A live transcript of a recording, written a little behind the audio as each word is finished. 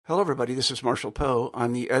Hello, everybody. This is Marshall Poe.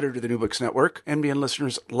 I'm the editor of the New Books Network. NBN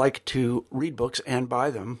listeners like to read books and buy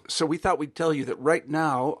them. So we thought we'd tell you that right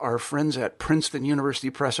now, our friends at Princeton University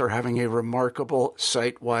Press are having a remarkable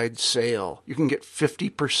site-wide sale. You can get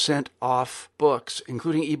 50% off books,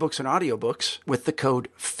 including ebooks and audiobooks, with the code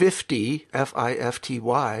 50,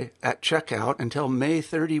 F-I-F-T-Y, at checkout until May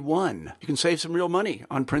 31. You can save some real money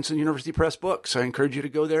on Princeton University Press books. I encourage you to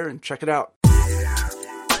go there and check it out.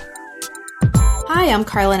 Hi, I'm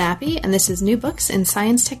Carla Nappi, and this is New Books in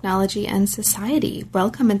Science, Technology, and Society.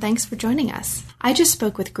 Welcome, and thanks for joining us. I just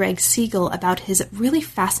spoke with Greg Siegel about his really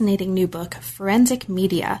fascinating new book, Forensic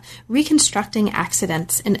Media, Reconstructing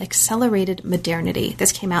Accidents in Accelerated Modernity.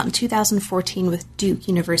 This came out in 2014 with Duke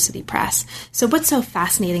University Press. So what's so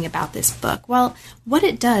fascinating about this book? Well, what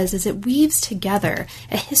it does is it weaves together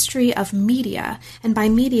a history of media, and by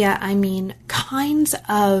media, I mean kinds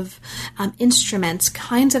of instruments,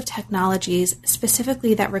 kinds of technologies,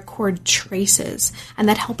 specifically that record traces and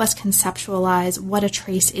that help us conceptualize what a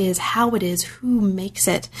trace is, how it is, who makes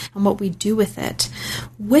it, and what we do with it,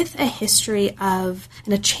 with a history of,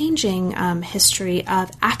 and a changing history of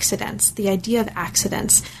accidents, the idea of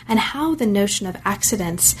accidents, and how the notion of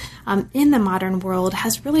accidents in the modern world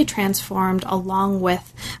has really transformed along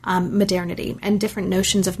with modernity and different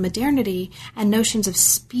notions of modernity and notions of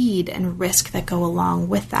speed and risk that go along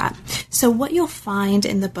with that. So what you'll find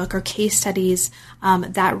in the book are case studies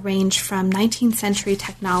that range from 19th century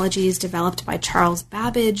technologies developed by Charles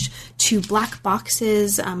Babbage to black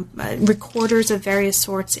boxes, recorders of various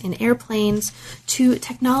sorts in airplanes, to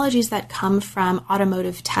technologies that come from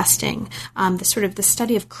automotive testing, the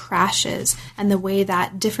study of crashes and the way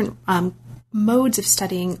that different modes of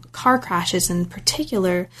studying car crashes in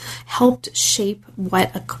particular helped shape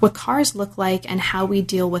what cars look like and how we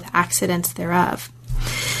deal with accidents thereof.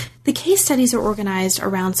 The case studies are organized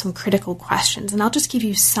around some critical questions, and I'll just give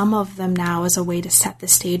you some of them now as a way to set the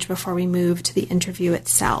stage before we move to the interview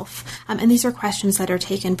itself. And these are questions that are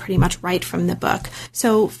taken pretty much right from the book.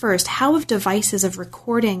 So first, how have devices of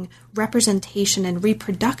recording, representation, and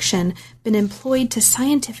reproduction been employed to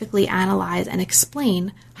scientifically analyze and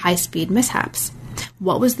explain high-speed mishaps?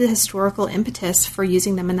 What was the historical impetus for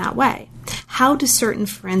using them in that way? How do certain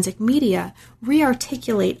forensic media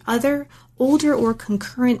rearticulate other, older or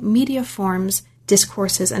concurrent media forms,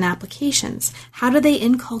 discourses, and applications? How do they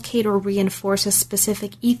inculcate or reinforce a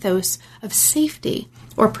specific ethos of safety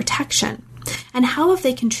or protection? And how have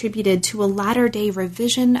they contributed to a latter-day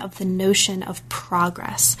revision of the notion of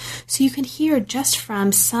progress? So you can hear just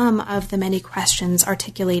from some of the many questions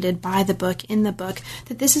articulated by the book in the book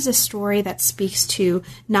that this is a story that speaks to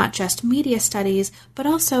not just media studies, but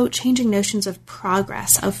also changing notions of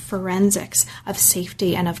progress, of forensics, of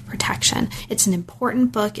safety, and of protection. It's an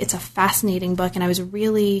important book. It's a fascinating book, and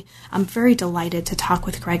I'm very delighted to talk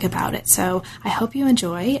with Greg about it. So I hope you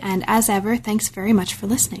enjoy, and as ever, thanks very much for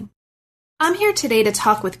listening. I'm here today to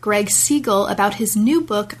talk with Greg Siegel about his new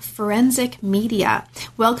book, Forensic Media.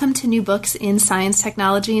 Welcome to New Books in Science,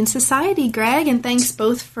 Technology, and Society, Greg, and thanks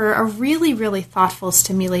both for a really, really thoughtful,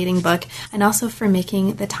 stimulating book, and also for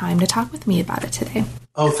making the time to talk with me about it today.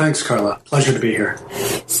 Oh, thanks, Carla. Pleasure to be here.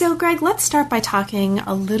 So, Greg, let's start by talking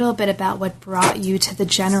a little bit about what brought you to the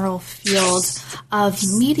general field of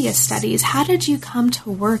media studies. How did you come to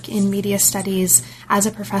work in media studies as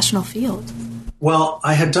a professional field? Well,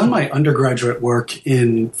 I had done my undergraduate work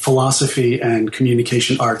in philosophy and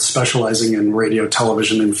communication arts, specializing in radio,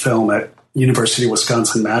 television, and film at University of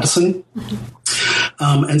Wisconsin-Madison.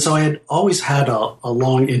 Mm-hmm. And so I had always had a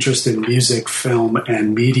long interest in music, film,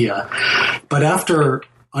 and media. But after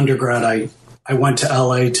undergrad, I went to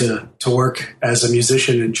LA to work as a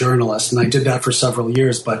musician and journalist, and I did that for several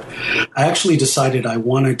years. But I actually decided I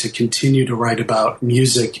wanted to continue to write about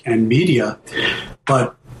music and media,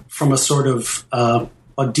 but from a sort of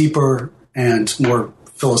a deeper and more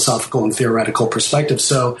philosophical and theoretical perspective.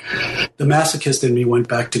 So the masochist in me went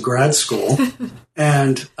back to grad school.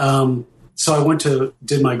 And so I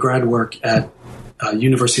did my grad work at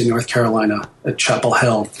University of North Carolina at Chapel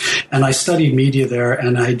Hill. And I studied media there,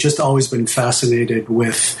 and I had just always been fascinated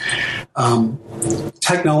with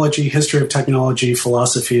technology, history of technology,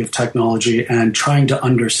 philosophy of technology, and trying to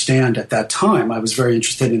understand at that time. I was very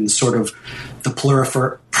interested in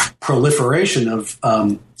the proliferation of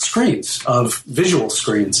screens, of visual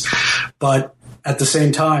screens. But at the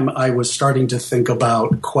same time, I was starting to think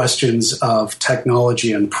about questions of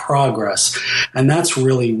technology and progress. And that's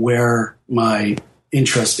really where my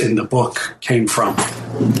interest in the book came from.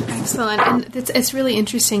 Excellent. And it's really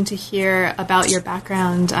interesting to hear about your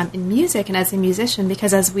background in music and as a musician,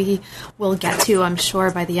 because as we will get to, I'm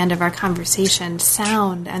sure, by the end of our conversation,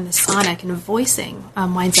 sound and the sonic and voicing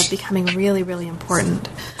winds up becoming really, really important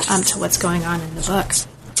to what's going on in the book.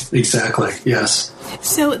 Exactly, yes.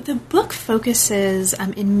 So the book focuses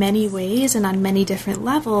in many ways and on many different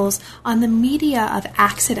levels on the media of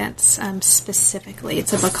accidents specifically.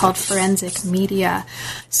 It's a book called Forensic Media.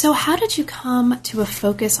 So how did you come to a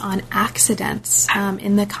focus on accidents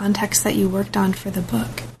in the context that you worked on for the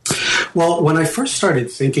book? Well, when I first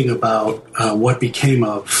started thinking about what became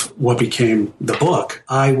the book,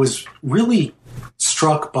 I was really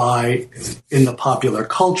struck by, in the popular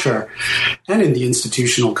culture and in the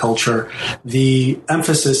institutional culture, the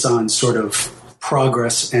emphasis on sort of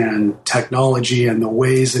progress and technology and the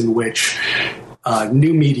ways in which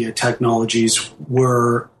new media technologies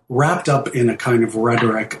were wrapped up in a kind of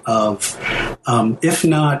rhetoric of, if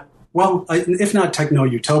not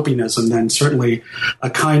techno-utopianism, then certainly a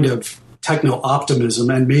kind of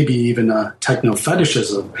techno-optimism and maybe even a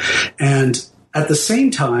techno-fetishism. And at the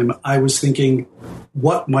same time, I was thinking,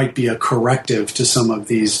 what might be a corrective to some of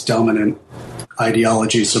these dominant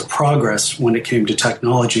ideologies of progress when it came to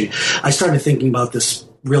technology? I started thinking about this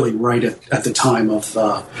really right at the time of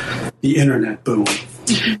the internet boom.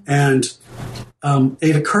 And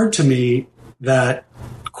it occurred to me that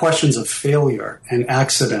questions of failure and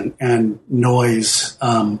accident and noise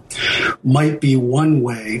might be one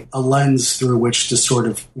way, a lens through which to sort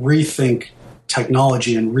of rethink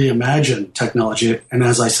technology and reimagine technology, and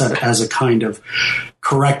as I said, as a kind of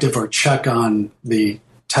corrective or check on the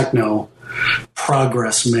techno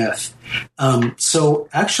progress myth. So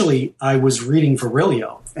actually, I was reading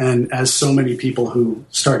Virilio, and as so many people who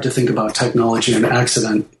start to think about technology and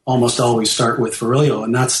accident almost always start with Virilio,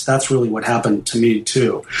 and that's really what happened to me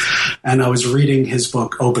too. And I was reading his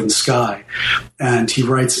book Open Sky, and he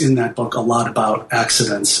writes in that book a lot about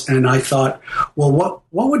accidents. And I thought, well,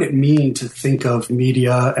 what would it mean to think of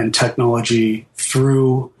media and technology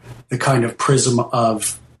through the kind of prism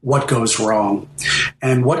of what goes wrong,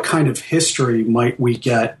 and what kind of history might we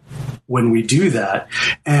get when we do that,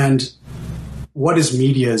 and what is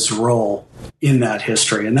media's role in that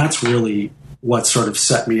history? And that's really what sort of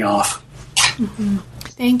set me off. Mm-hmm.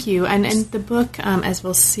 Thank you. And the book, as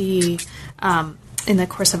we'll see in the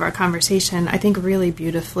course of our conversation, I think really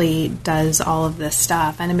beautifully does all of this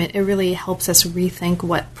stuff. And I mean, it really helps us rethink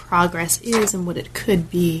what progress is and what it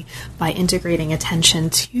could be by integrating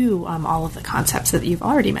attention to all of the concepts that you've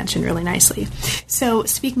already mentioned really nicely. So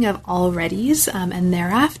speaking of alreadys and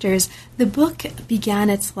thereafters, the book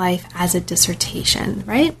began its life as a dissertation,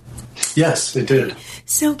 right? Yes, it did.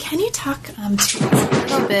 So can you talk to us a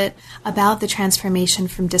little bit about the transformation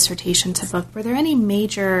from dissertation to book? Were there any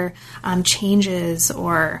major changes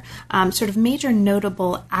or sort of major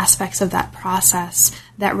notable aspects of that process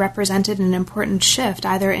that represented an important shift,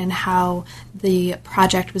 either in how the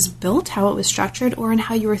project was built, how it was structured, or in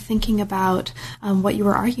how you were thinking about what you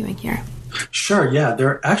were arguing here? Sure, yeah,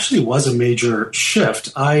 there actually was a major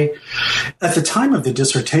shift. At the time of the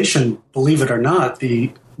dissertation, believe it or not,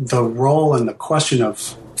 the role and the question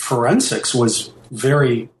of forensics was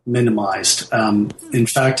very minimized. In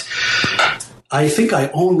fact, I think I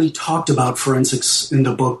only talked about forensics in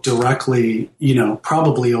the book directly,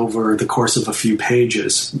 probably over the course of a few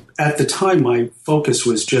pages. At the time, my focus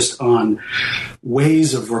was just on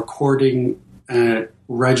ways of recording and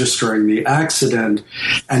registering the accident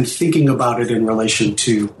and thinking about it in relation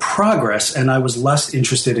to progress. And I was less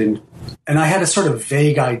interested in, and I had a sort of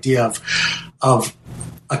vague idea of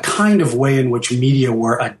a kind of way in which media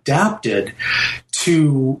were adapted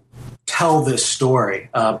to tell this story,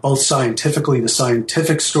 both scientifically, the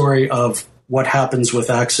scientific story of what happens with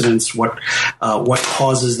accidents, what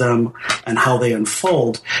causes them, and how they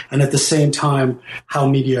unfold, and at the same time, how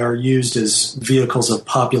media are used as vehicles of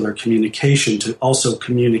popular communication to also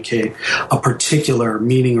communicate a particular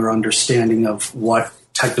meaning or understanding of what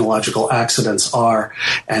technological accidents are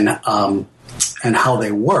and how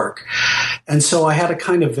they work. And so I had a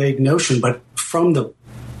kind of vague notion, but from the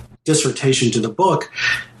dissertation to the book,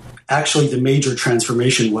 actually the major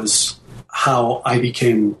transformation was how I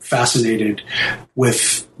became fascinated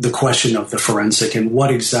with the question of the forensic and what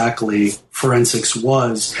exactly forensics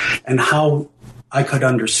was and how I could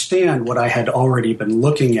understand what I had already been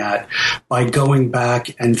looking at by going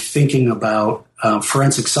back and thinking about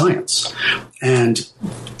forensic science. And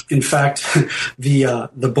in fact, the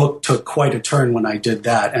book took quite a turn when I did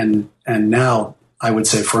that. And now I would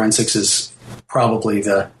say forensics is probably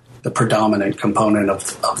the predominant component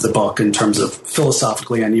of the book in terms of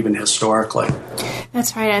philosophically and even historically.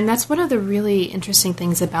 That's right, and that's one of the really interesting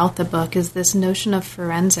things about the book is this notion of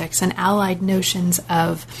forensics and allied notions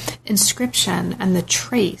of inscription and the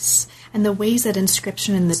trace, and the ways that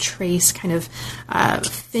inscription and the trace kind of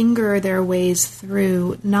finger their ways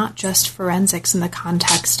through not just forensics in the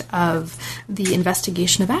context of the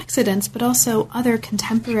investigation of accidents, but also other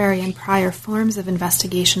contemporary and prior forms of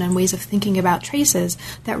investigation and ways of thinking about traces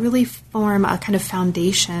that really form a kind of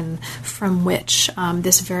foundation from which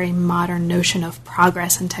this very modern notion of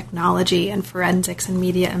progress and technology and forensics and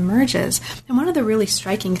media emerges. And one of the really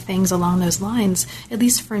striking things along those lines, at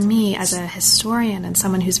least for me as a historian and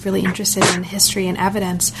someone who's really interested in history and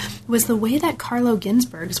evidence, was the way that Carlo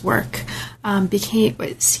Ginzburg's work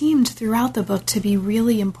seemed throughout the book to be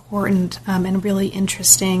really important and really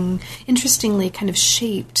interestingly kind of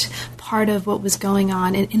shaped part of what was going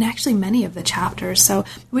on in actually many of the chapters. So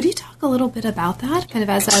would you talk a little bit about that, kind of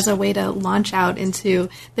as a way to launch out into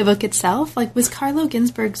the book itself? Like, was Carlo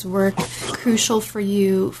Ginzburg's work crucial for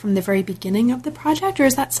you from the very beginning of the project, or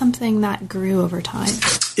is that something that grew over time?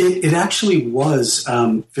 It actually was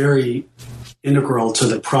very integral to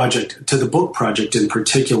the project, to the book project in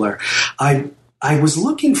particular. I was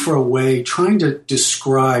looking for a way, trying to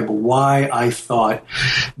describe why I thought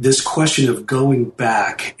this question of going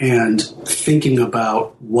back and thinking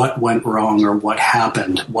about what went wrong or what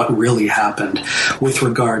happened, what really happened with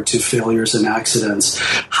regard to failures and accidents,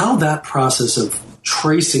 how that process of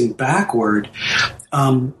tracing backward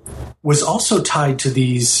was also tied to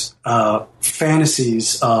these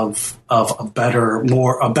fantasies of a better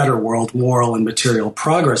world, moral and material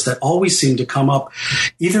progress that always seemed to come up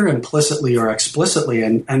either implicitly or explicitly.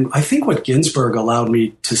 And I think what Ginzburg allowed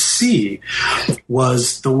me to see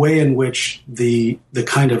was the way in which the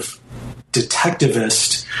kind of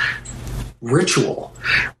detectivist ritual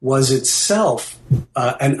was itself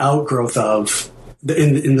an outgrowth of,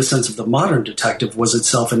 in the sense of the modern detective, was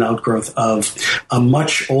itself an outgrowth of a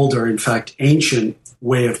much older, in fact, ancient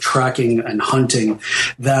way of tracking and hunting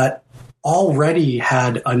that already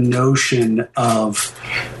had a notion of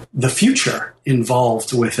the future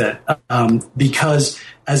involved with it. Because,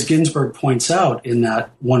 as Ginzburg points out in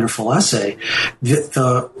that wonderful essay,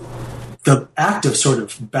 the act of sort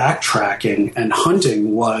of backtracking and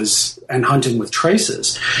hunting with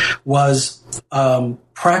traces was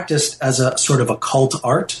practiced as a sort of occult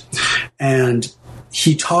art. And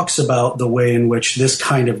he talks about the way in which this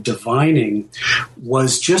kind of divining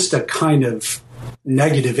was just a kind of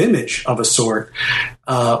negative image of a sort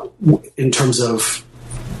in terms of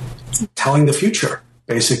telling the future,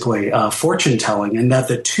 basically, fortune telling, and that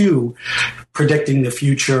the two, predicting the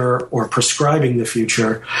future or prescribing the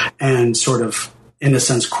future and sort of, in a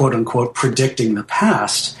sense, quote unquote, predicting the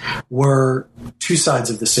past, were two sides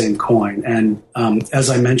of the same coin. And as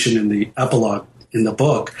I mentioned in the epilogue in the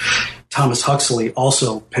book, Thomas Huxley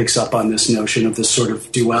also picks up on this notion of this sort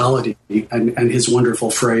of duality and his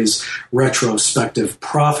wonderful phrase, retrospective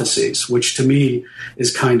prophecies, which to me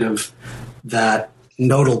is kind of that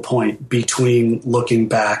nodal point between looking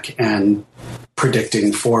back and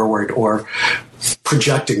predicting forward or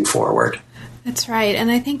projecting forward. That's right.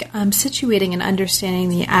 And I think situating and understanding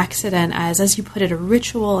the accident as you put it, a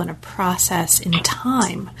ritual and a process in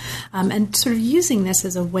time, and sort of using this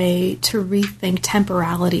as a way to rethink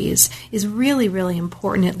temporalities is really, really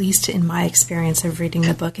important, at least in my experience of reading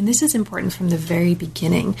the book. And this is important from the very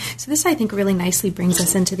beginning. So this, I think, really nicely brings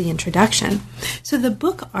us into the introduction. So the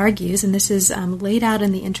book argues, and this is laid out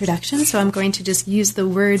in the introduction, so I'm going to just use the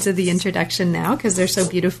words of the introduction now because they're so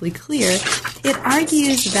beautifully clear. It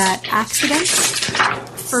argues that accidents,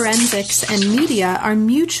 forensics, and media are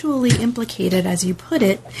mutually implicated, as you put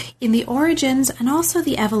it, in the origins and also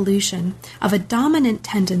the evolution of a dominant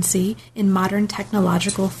tendency in modern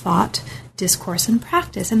technological thought, discourse, and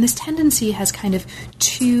practice. And this tendency has kind of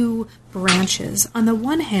two branches. On the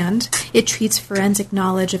one hand, it treats forensic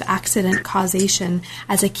knowledge of accident causation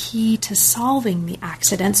as a key to solving the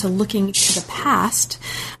accident, so looking to the past,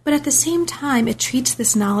 but at the same time, it treats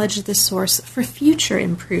this knowledge as the source for future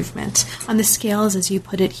improvement on the scales, as you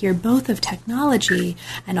put it here, both of technology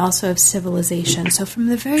and also of civilization. So from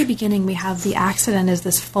the very beginning, we have the accident as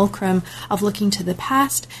this fulcrum of looking to the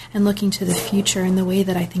past and looking to the future in the way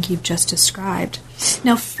that I think you've just described.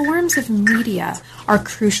 Now, forms of media are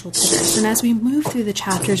crucial to this, and as we move through the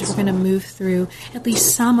chapters, we're going to move through at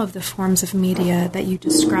least some of the forms of media that you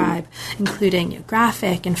describe, including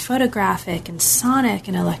graphic and photographic and sonic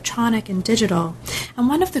and electronic and digital. And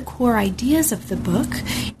one of the core ideas of the book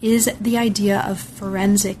is the idea of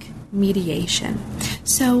forensic mediation.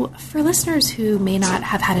 So for listeners who may not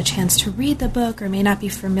have had a chance to read the book or may not be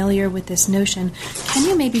familiar with this notion, can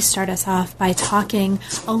you maybe start us off by talking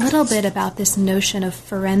a little bit about this notion of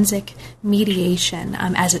forensic mediation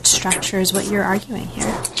as it structures what you're arguing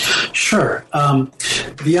here? Sure.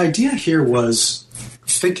 The idea here was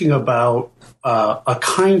thinking about a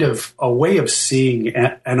kind of a way of seeing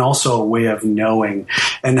and also a way of knowing,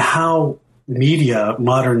 and how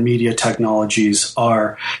modern media technologies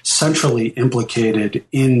are centrally implicated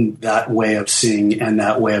in that way of seeing and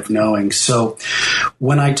that way of knowing. So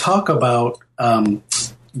when I talk about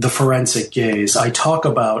the forensic gaze, I talk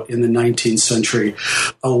about in the 19th century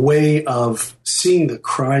a way of seeing the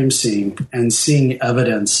crime scene and seeing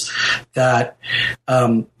evidence that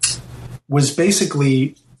was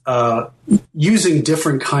basically using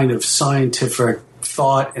different kind of scientific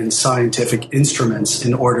thought and scientific instruments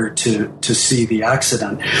in order to see the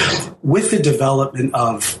accident. With the development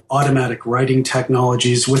of automatic writing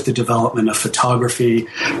technologies, with the development of photography,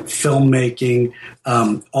 filmmaking,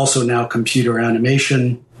 also now computer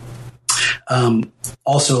animation,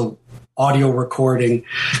 also audio recording,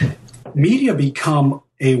 media become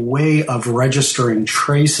a way of registering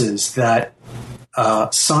traces that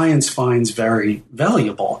science finds very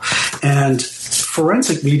valuable. And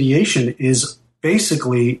forensic mediation is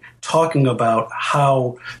basically talking about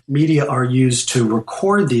how media are used to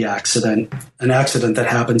record the accident, an accident that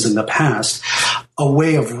happens in the past, a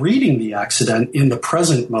way of reading the accident in the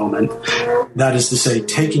present moment. That is to say,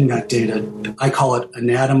 taking that data, I call it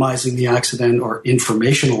anatomizing the accident or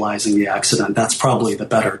informationalizing the accident. That's probably the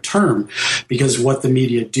better term, because what the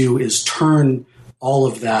media do is turn all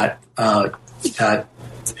of that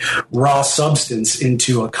raw substance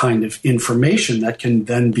into a kind of information that can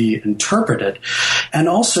then be interpreted. And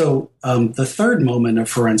also, the third moment of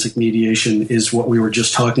forensic mediation is what we were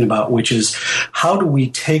just talking about, which is how do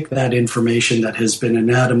we take that information that has been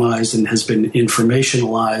anatomized and has been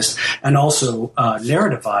informationalized and also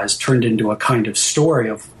narrativized, turned into a kind of story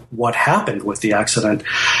of what happened with the accident?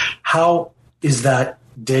 How is that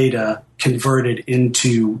data converted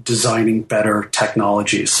into designing better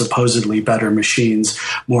technologies, supposedly better machines,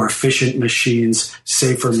 more efficient machines,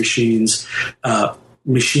 safer machines,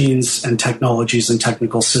 machines and technologies and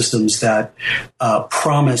technical systems that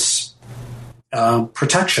promise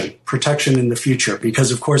protection in the future?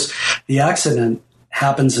 Because, of course, the accident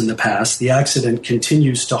happens in the past. The accident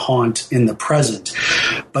continues to haunt in the present.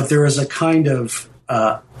 But there is a kind of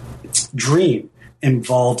dream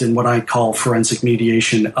involved in what I call forensic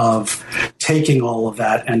mediation of taking all of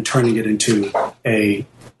that and turning it into a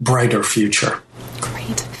brighter future.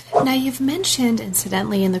 Great. Now, you've mentioned,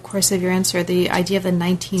 incidentally, in the course of your answer, the idea of the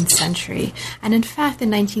 19th century. And in fact, the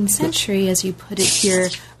 19th century, as you put it here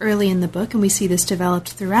early in the book, and we see this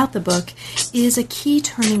developed throughout the book, is a key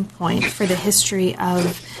turning point for the history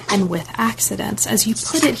of and with accidents. As you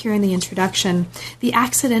put it here in the introduction, the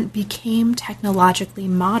accident became technologically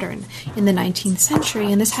modern in the 19th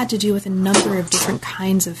century, and this had to do with a number of different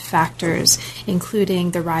kinds of factors,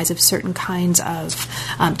 including the rise of certain kinds of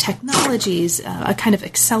technologies, a kind of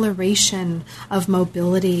acceleration of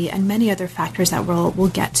mobility, and many other factors that we'll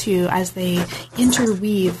get to as they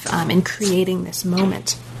interweave in creating this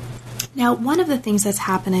moment. Now, one of the things that's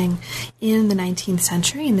happening in the 19th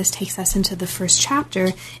century, and this takes us into the first chapter,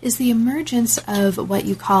 is the emergence of what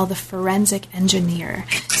you call the forensic engineer.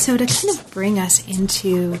 So to kind of bring us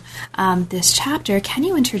into this chapter, can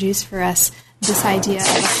you introduce for us this idea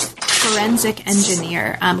of forensic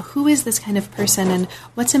engineer? Who is this kind of person, and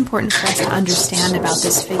what's important for us to understand about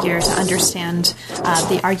this figure, to understand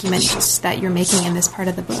the arguments that you're making in this part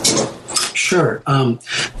of the book? Sure.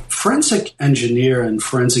 Forensic engineer and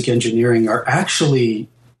forensic engineering are actually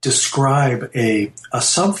describe a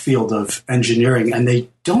subfield of engineering, and they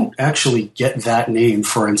don't actually get that name,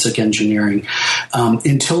 forensic engineering,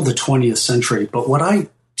 until the 20th century. But what I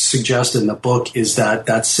suggest in the book is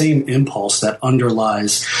that same impulse that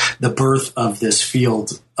underlies the birth of this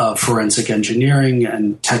field of forensic engineering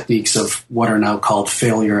and techniques of what are now called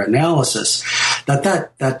failure analysis,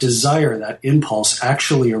 that desire, that impulse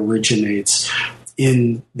actually originates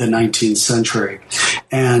in the 19th century.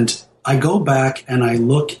 And I go back and I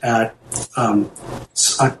look at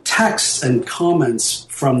texts and comments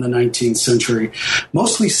from the 19th century,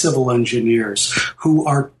 mostly civil engineers who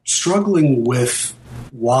are struggling with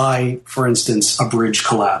why, for instance, a bridge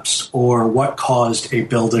collapsed, or what caused a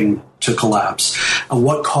building to collapse,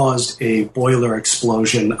 what caused a boiler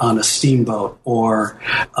explosion on a steamboat or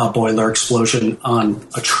a boiler explosion on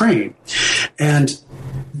a train. And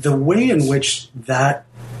the way in which that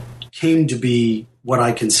came to be what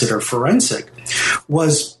I consider forensic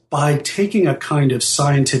was by taking a kind of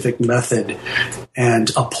scientific method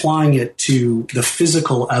and applying it to the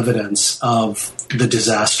physical evidence of the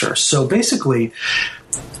disaster. So basically,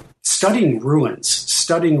 studying ruins,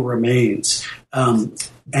 studying remains,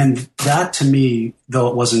 and that to me, though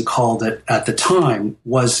it wasn't called it at the time,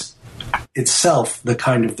 was itself the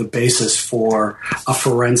kind of the basis for a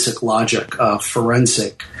forensic logic, a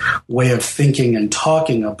forensic way of thinking and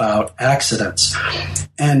talking about accidents.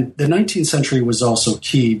 And the 19th century was also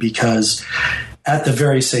key because at the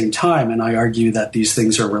very same time, and I argue that these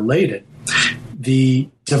things are related, the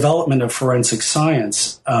development of forensic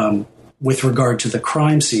science with regard to the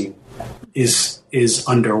crime scene is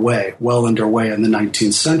underway, well underway in the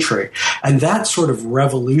 19th century. And that sort of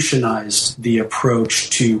revolutionized the approach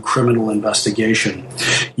to criminal investigation,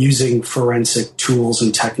 using forensic tools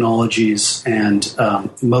and technologies and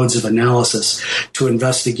modes of analysis to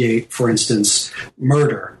investigate, for instance,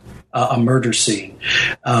 murder, a murder scene.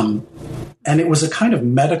 And it was a kind of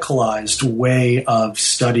medicalized way of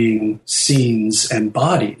studying scenes and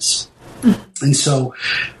bodies. And so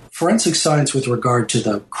forensic science with regard to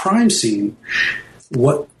the crime scene,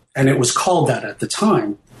 and it was called that at the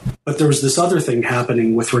time, but there was this other thing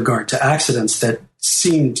happening with regard to accidents that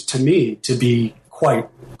seemed to me to be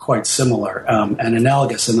quite similar and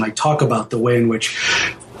analogous. And I talk about the way in which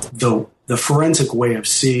the forensic way of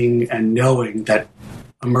seeing and knowing that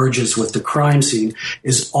emerges with the crime scene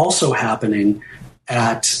is also happening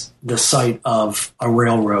at the site of a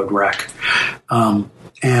railroad wreck.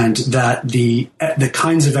 And that the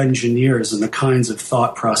kinds of engineers and the kinds of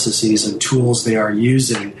thought processes and tools they are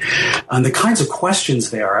using and the kinds of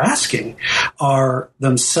questions they are asking are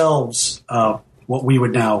themselves what we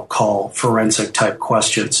would now call forensic type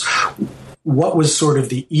questions. What was sort of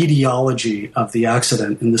the etiology of the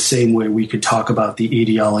accident in the same way we could talk about the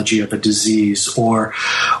etiology of a disease, or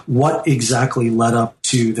what exactly led up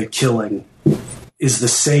to the killing is the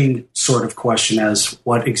same sort of question as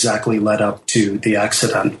what exactly led up to the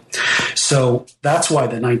accident. So that's why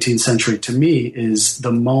the 19th century, to me, is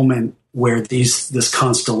the moment where this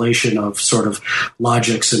constellation of sort of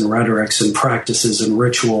logics and rhetorics and practices and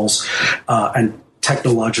rituals and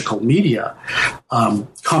technological media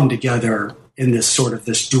come together in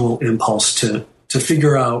this dual impulse to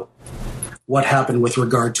figure out what happened with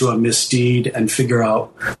regard to a misdeed and figure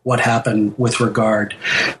out what happened with regard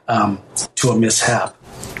to a mishap.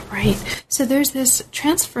 Right. So there's this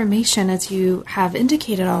transformation, as you have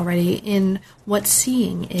indicated already, in what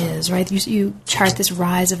seeing is, right? You chart this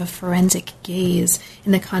rise of a forensic gaze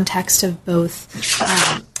in the context of both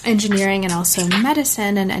engineering and also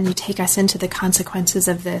medicine, and you take us into the consequences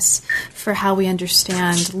of this for how we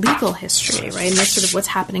understand legal history, right? And that's sort of what's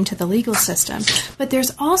happening to the legal system. But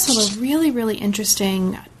there's also a really, really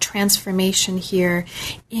interesting transformation here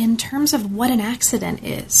in terms of what an accident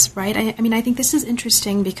is, right? I mean, I think this is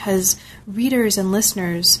interesting because readers and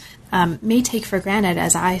listeners may take for granted,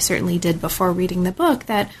 as I certainly did before reading the book,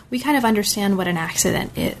 that we kind of understand what an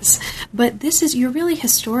accident is. But you're really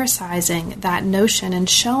historicizing that notion and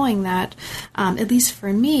showing that, at least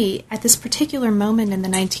for me, at this particular moment in the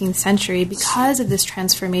 19th century, because of this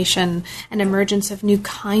transformation and emergence of new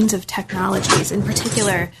kinds of technologies, in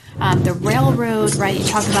particular, the railroad, right? You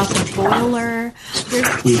talk about the boiler.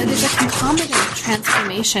 There's a concomitant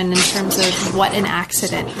transformation in terms of what an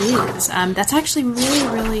accident is. That's actually really,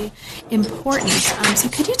 really important. So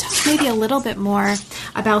could you talk maybe a little bit more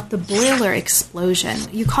about the boiler explosion?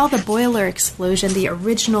 You call the boiler explosion the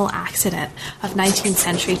original accident of 19th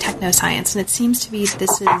century technoscience, and it seems to be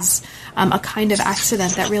this is a kind of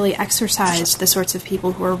accident that really exercised the sorts of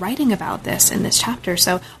people who are writing about this in this chapter.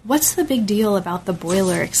 So what's the big deal about the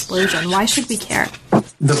boiler explosion? Why should we care?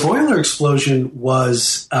 The boiler explosion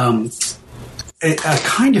was a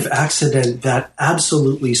kind of accident that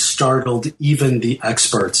absolutely startled even the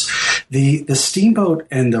experts. The steamboat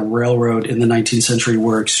and the railroad in the 19th century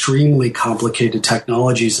were extremely complicated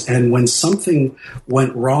technologies, and when something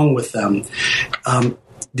went wrong with them,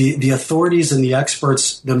 the authorities and the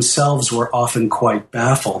experts themselves were often quite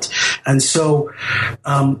baffled. And so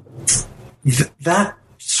that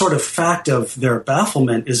sort of fact of their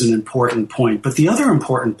bafflement is an important point. But the other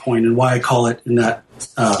important point, and why I call it in that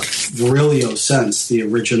Virilio sense, the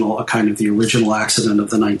original accident of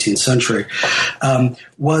the 19th century,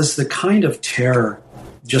 was the kind of terror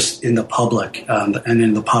just in the public and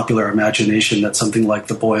in the popular imagination that something like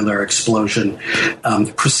the boiler explosion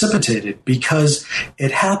precipitated, because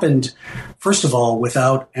it happened, first of all,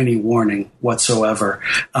 without any warning whatsoever,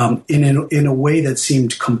 in a way that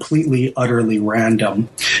seemed completely, utterly random.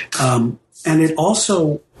 And it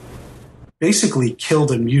also basically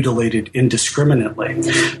killed and mutilated indiscriminately.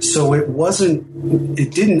 So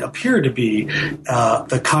it didn't appear to be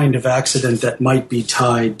the kind of accident that might be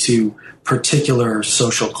tied to particular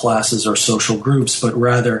social classes or social groups, but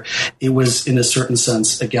rather it was, in a certain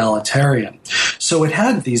sense, egalitarian. So it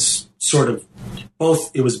had these sort of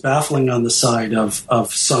both, it was baffling on the side of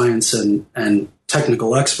science and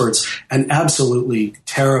technical experts, and absolutely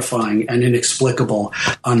terrifying and inexplicable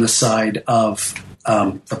on the side of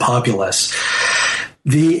the populace.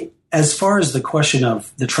 As far as the question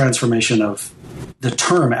of the transformation of the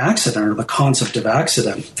term accident or the concept of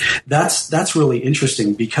accident, that's really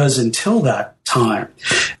interesting, because until that time,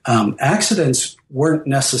 accidents weren't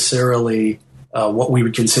necessarily what we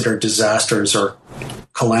would consider disasters or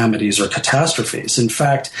calamities or catastrophes. In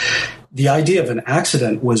fact, the idea of an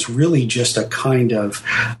accident was really just a kind of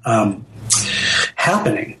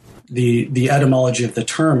happening. The etymology of the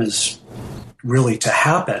term is really to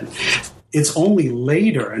happen. It's only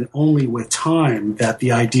later and only with time that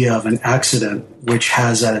the idea of an accident, which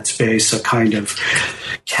has at its base a kind of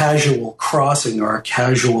casual crossing or a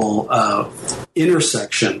casual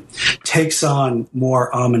intersection, takes on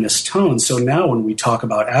more ominous tones. So now when we talk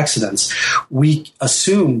about accidents, we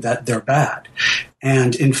assume that they're bad.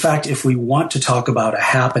 And in fact, if we want to talk about a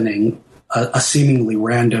happening, a seemingly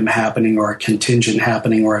random happening or a contingent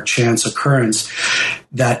happening or a chance occurrence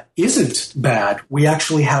that isn't bad, we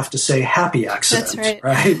actually have to say happy accident. That's right.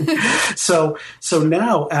 Right? So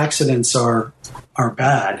now accidents are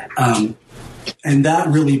bad. And that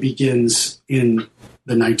really begins in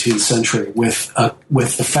the 19th century with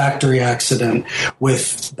the factory accident,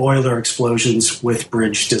 with boiler explosions, with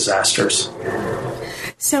bridge disasters.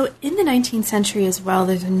 So in the 19th century as well,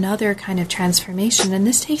 there's another kind of transformation, and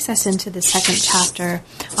this takes us into the second chapter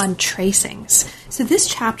on tracings. So this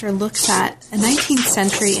chapter looks at a 19th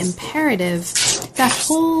century imperative that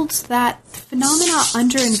holds that phenomena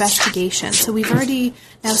under investigation. So we've already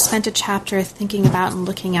now spent a chapter thinking about and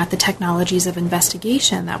looking at the technologies of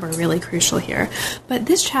investigation that were really crucial here. But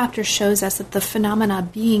this chapter shows us that the phenomena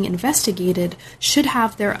being investigated should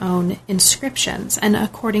have their own inscriptions. And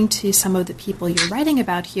according to some of the people you're writing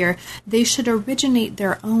about here, they should originate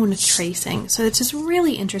their own tracing. So it's this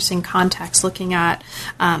really interesting context looking at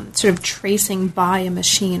sort of tracing by a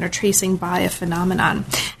machine or tracing by a phenomenon.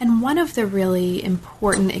 And one of the really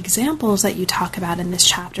important examples that you talk about in this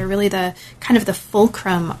chapter, really the kind of the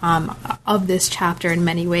fulcrum of this chapter in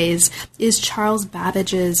many ways, is Charles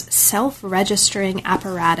Babbage's self-registering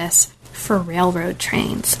apparatus for railroad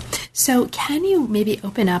trains. So can you maybe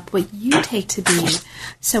open up what you take to be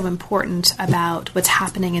so important about what's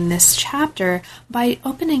happening in this chapter by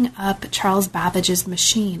opening up Charles Babbage's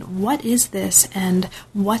machine? What is this, and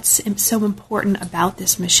what's so important about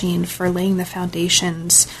this machine for laying the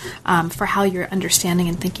foundations for how you're understanding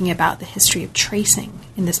and thinking about the history of tracing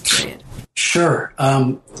in this period? Sure.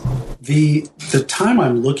 The time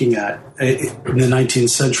I'm looking at in the 19th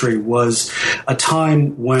century was a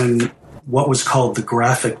time when what was called the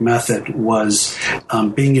graphic method was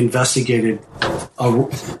being investigated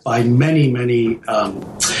by many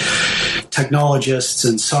technologists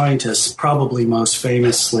and scientists, probably most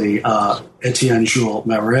famously Etienne Jules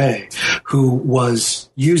Marais, who was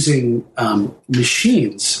using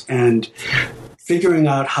machines and figuring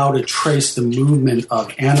out how to trace the movement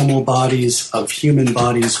of animal bodies, of human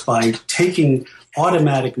bodies, by taking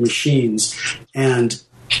automatic machines and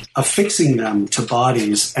affixing them to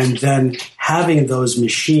bodies, and then having those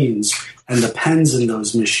machines and the pens in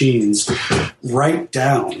those machines write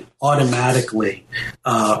down automatically,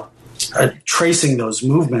 tracing those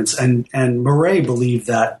movements. And Marais believed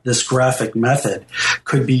that this graphic method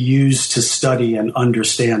could be used to study and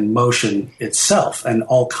understand motion itself and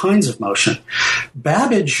all kinds of motion.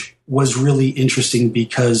 Babbage was really interesting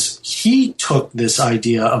because he took this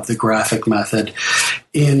idea of the graphic method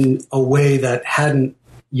in a way that hadn't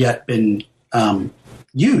yet been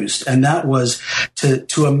used, and that was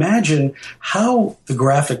to imagine how the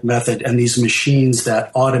graphic method and these machines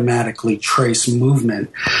that automatically trace movement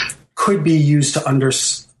could be used to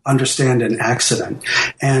understand an accident.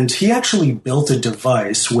 And he actually built a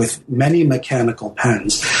device with many mechanical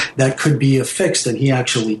pens that could be affixed, and he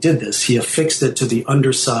actually did this. He affixed it to the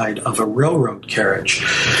underside of a railroad carriage,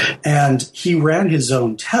 and he ran his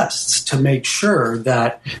own tests to make sure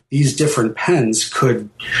that these different pens could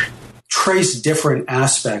trace different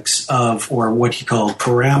aspects of, or what he called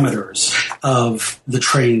parameters of, the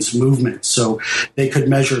train's movement. So they could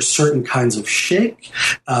measure certain kinds of shake,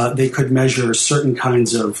 they could measure certain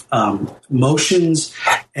kinds of motions,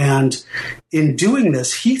 and in doing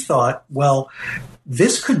this, he thought, well,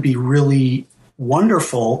 this could be really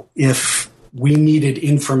wonderful if we needed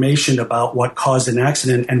information about what caused an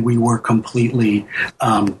accident, and we were completely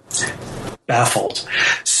baffled.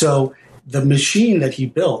 So the machine that he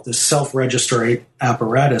built, the self-register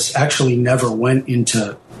apparatus, actually never went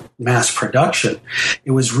into mass production.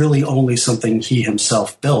 It was really only something he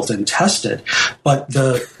himself built and tested. But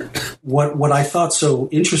what I thought so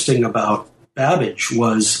interesting about Babbage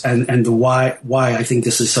was, and the why I think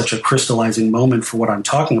this is such a crystallizing moment for what I'm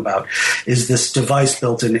talking about, is this device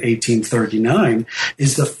built in 1839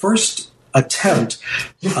 is the first attempt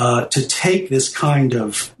to take this kind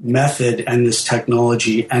of method and this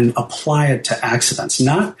technology and apply it to accidents,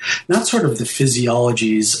 not sort of the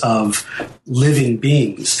physiologies of living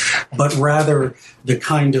beings, but rather the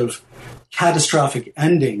kind of catastrophic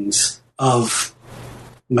endings of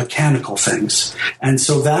mechanical things. And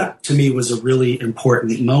so that, to me, was a really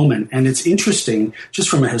important moment. And it's interesting, just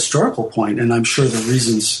from a historical point, and I'm sure the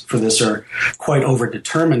reasons for this are quite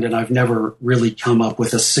overdetermined, and I've never really come up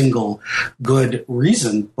with a single good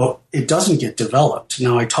reason, but it doesn't get developed.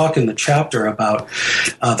 Now, I talk in the chapter about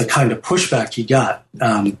the kind of pushback he got.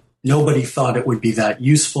 Nobody thought it would be that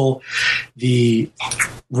useful. The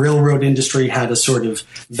railroad industry had a sort of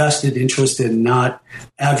vested interest in not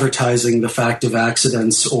advertising the fact of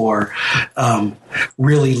accidents or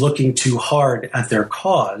really looking too hard at their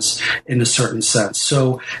cause in a certain sense.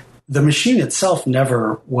 So the machine itself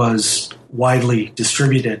never was widely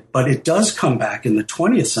distributed, but it does come back in the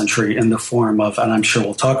 20th century in the form of, and I'm sure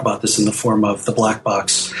we'll talk about this, in the form of the black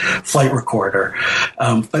box flight recorder.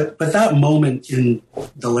 But that moment in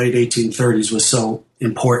the late 1830s was so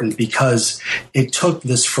important because it took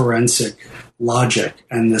this forensic logic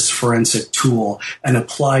and this forensic tool and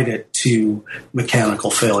applied it to mechanical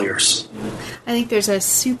failures. I think there's a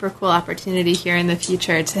super cool opportunity here in the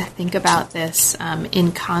future to think about this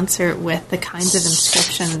in concert with the kinds of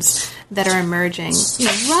inscriptions that are emerging,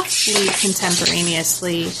 roughly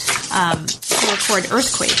contemporaneously to record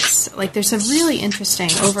earthquakes. Like, there's a really interesting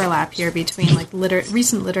overlap here between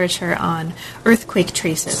recent literature on earthquake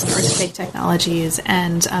traces and earthquake technologies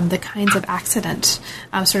and the kinds of accident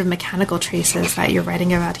sort of mechanical traces that you're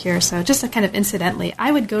writing about here. So just kind of incidentally,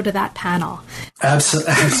 I would go to that panel.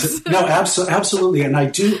 Absolutely. And I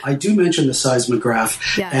do mention the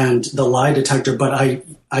seismograph and the lie detector, but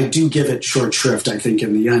I do give it short shrift, I think,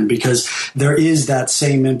 in the end, because there is that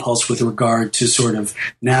same impulse with regard to sort of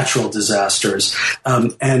natural disasters.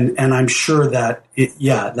 And I'm sure that,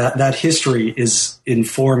 that history is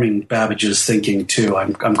informing Babbage's thinking, too.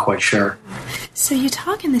 I'm quite sure. So you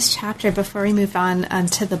talk in this chapter, before we move on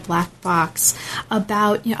to the black box,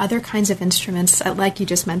 about other kinds of instruments, like you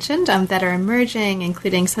just mentioned, that are emerging,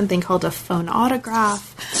 including something called a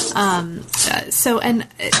phonautograph. And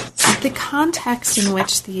the context in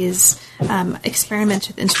which these experiments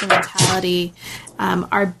with instrumentality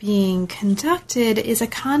are being conducted is a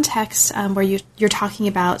context where you're talking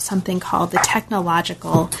about something called the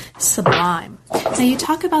technological sublime. Now, you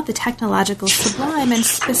talk about the technological sublime, and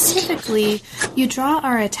specifically, you draw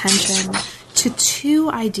our attention to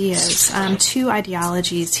two ideas, two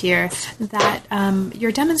ideologies here that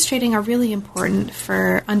you're demonstrating are really important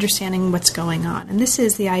for understanding what's going on. And this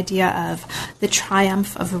is the idea of the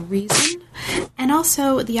triumph of reason and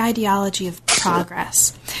also the ideology of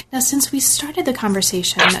progress. Now, since we started the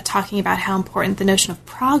conversation talking about how important the notion of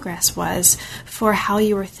progress was for how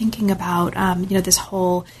you were thinking about, this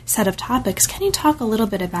whole set of topics, can you talk a little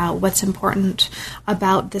bit about what's important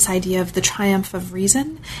about this idea of the triumph of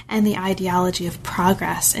reason and the ideology of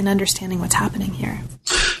progress in understanding what's happening here?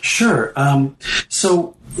 Sure.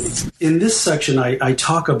 So in this section, I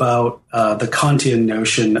talk about the Kantian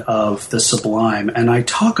notion of the sublime, and I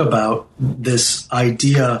talk about this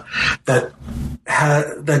idea that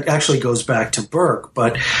actually goes back to Burke,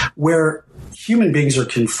 but where human beings are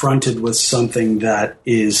confronted with something that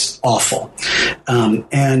is awful,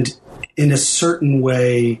 and in a certain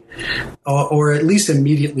way, or at least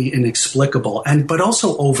immediately inexplicable, but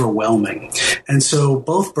also overwhelming. And so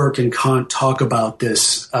both Burke and Kant talk about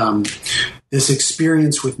this this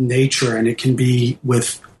experience with nature, and it can be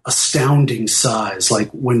with astounding size, like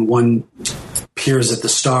when one peers at the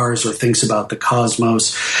stars or thinks about the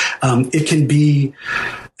cosmos. It can be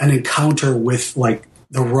an encounter with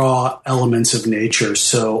the raw elements of nature.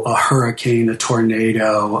 So a hurricane, a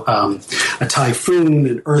tornado, a typhoon,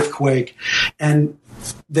 an earthquake. And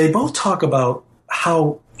they both talk about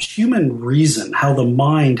how human reason, how the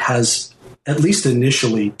mind has, at least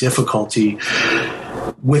initially, difficulty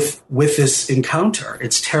with this encounter.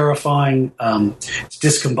 It's terrifying, it's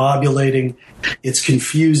discombobulating, it's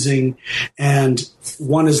confusing, and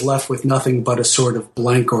one is left with nothing but a sort of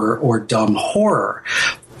blank or dumb horror.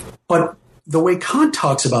 But the way Kant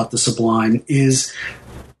talks about the sublime is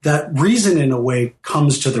that reason, in a way,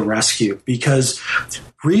 comes to the rescue, because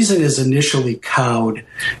reason is initially cowed,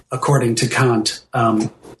 according to Kant, and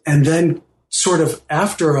then sort of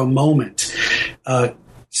after a moment,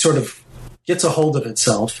 sort of gets a hold of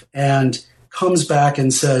itself and comes back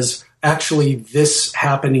and says, actually, this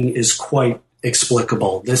happening is quite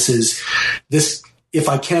explicable. This, if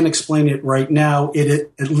I can't explain it right now,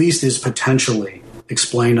 it at least is potentially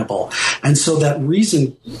explainable. And so that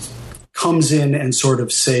reason comes in and sort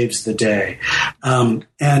of saves the day. And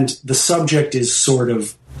the subject is sort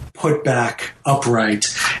of put back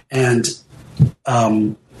upright, and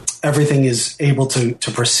everything is able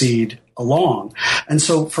to proceed along. And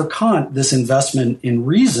so for Kant, this investment in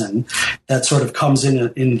reason that sort of comes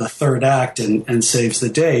in the third act and saves the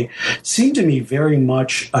day seemed to me very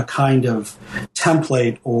much a kind of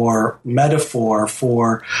template or metaphor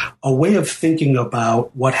for a way of thinking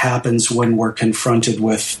about what happens when we're confronted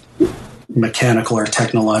with mechanical or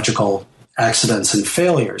technological accidents and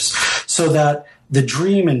failures. So that the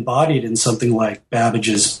dream embodied in something like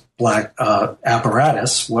Babbage's black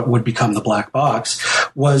apparatus, what would become the black box,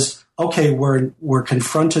 was, okay, we're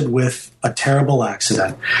confronted with a terrible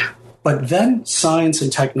accident. But then science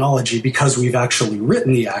and technology, because we've actually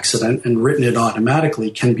written the accident and written it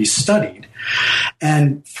automatically, can be studied.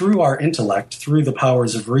 And through our intellect, through the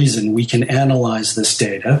powers of reason, we can analyze this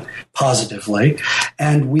data positively,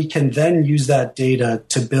 and we can then use that data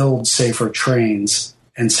to build safer trains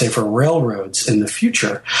and safer railroads in the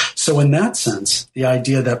future. So in that sense, the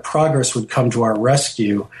idea that progress would come to our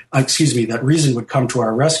rescue, that reason would come to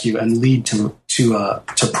our rescue and lead to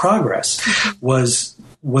progress was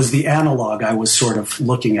the analog I was sort of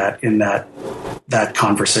looking at in that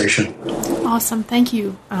conversation. Awesome. Thank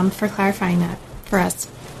you for clarifying that for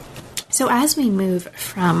us. So as we move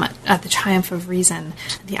from the triumph of reason,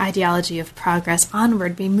 the ideology of progress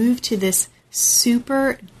onward, we move to this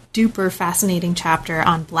super duper fascinating chapter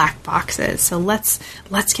on black boxes. So let's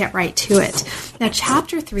get right to it. Now,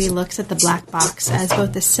 chapter 3 looks at the black box as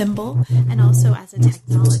both a symbol and also as a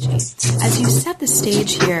technology. As you set the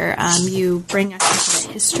stage here, you bring us into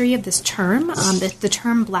the history of this term. The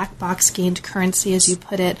term black box gained currency, as you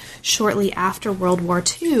put it, shortly after World War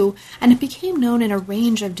II, and it became known in a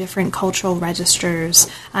range of different cultural registers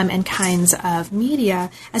and kinds of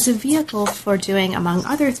media as a vehicle for doing, among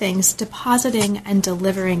other things, depositing and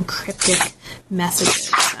delivering cryptic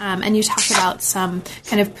messages. And you talk about some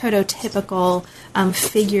kind of prototypical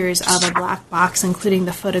figures of a black box, including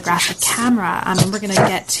the photographic camera. And we're going to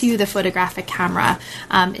get to the photographic camera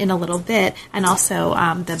in a little bit, and also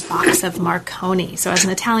the box of Marconi. So as an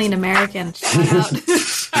Italian-American, shout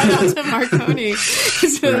out to Marconi.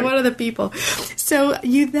 He's one of the people. So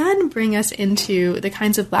you then bring us into the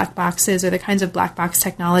kinds of black boxes or the kinds of black box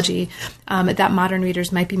technology that modern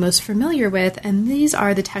readers might be most familiar with, and these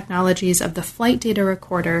are the technologies of the flight data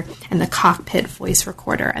recorder and the cockpit voice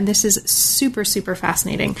recorder. And this is super, super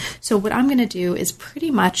fascinating. So what I'm going to do is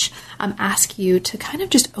pretty much ask you to kind of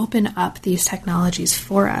just open up these technologies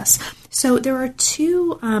for us. So there are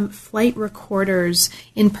two flight recorders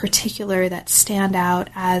in particular that stand out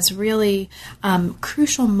as really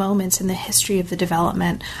crucial moments in the history of the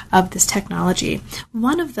development of this technology.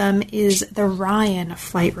 One of them is the Ryan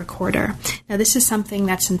flight recorder. Now, this is something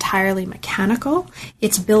that's entirely mechanical.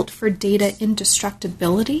 It's built for data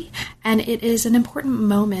indestructibility, and it is an important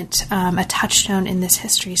moment, a touchstone in this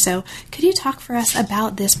history. So could you talk for us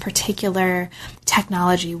about this particular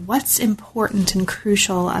technology? What's important and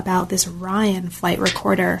crucial about this Ryan flight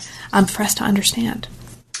recorder for us to understand?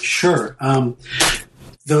 Sure.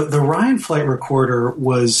 The Ryan flight recorder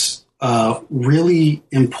was really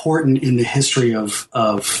important in the history of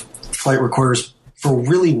flight recorders for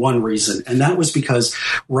really one reason, and that was because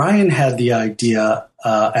Ryan had the idea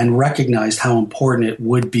and recognized how important it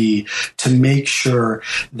would be to make sure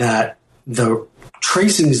that the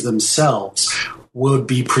tracings themselves would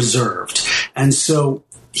be preserved. And so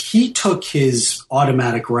he took his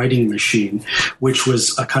automatic writing machine, which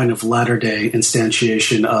was a kind of latter-day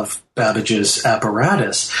instantiation of Babbage's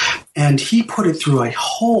apparatus, and he put it through a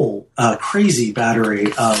whole crazy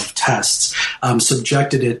battery of tests,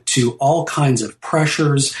 subjected it to all kinds of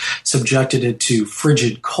pressures, subjected it to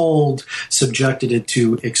frigid cold, subjected it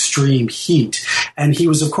to extreme heat. And he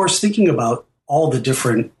was, of course, thinking about all the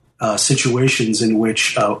different situations in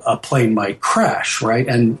which a plane might crash, right?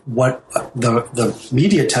 And what the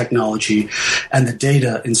media technology and the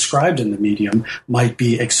data inscribed in the medium might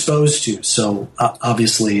be exposed to. So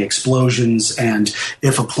obviously explosions, and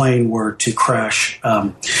if a plane were to crash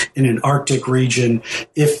in an Arctic region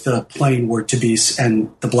if the plane were to be,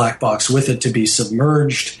 and the black box with it, to be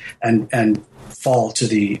submerged and fall to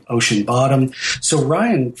the ocean bottom. So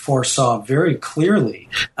Ryan foresaw very clearly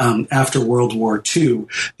after World War II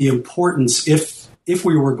the importance, if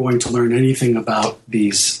we were going to learn anything about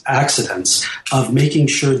these accidents, of making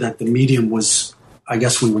sure that the medium was, I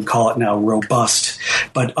guess we would call it now, robust,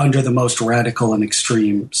 but under the most radical and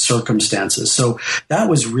extreme circumstances. So that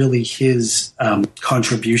was really his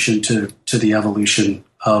contribution to the evolution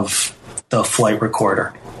of the flight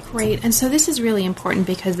recorder. Great. And so this is really important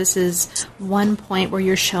because this is one point where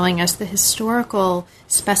you're showing us the historical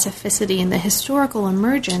specificity and the historical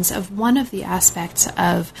emergence of one of the aspects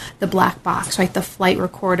of the black box, right? The flight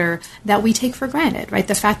recorder that we take for granted, right?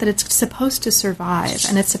 The fact that it's supposed to survive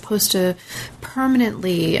and it's supposed to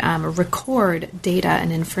permanently record data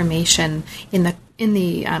and information in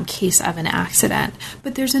the case of an accident.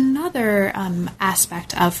 But there's another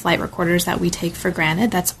aspect of flight recorders that we take for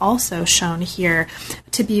granted that's also shown here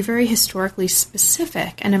to be very historically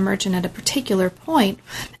specific and emergent at a particular point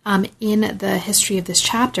in the history of this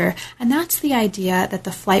chapter, and that's the idea that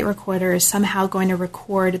the flight recorder is somehow going to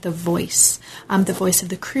record the voice of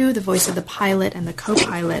the crew, the voice of the pilot and the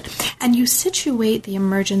co-pilot. And you situate the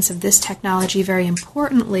emergence of this technology very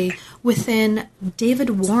importantly within David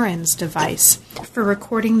Warren's device for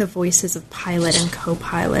recording the voices of pilot and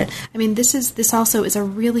co-pilot. I mean, this also is a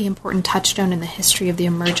really important touchstone in the history of the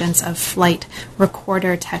emergence of flight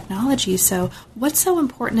recorder technology. So what's so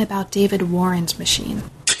important about David Warren's machine?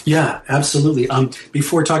 Yeah, absolutely.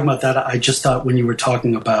 Before talking about that, I just thought when you were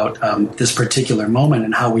talking about this particular moment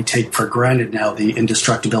and how we take for granted now the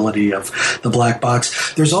indestructibility of the black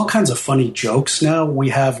box, there's all kinds of funny jokes now we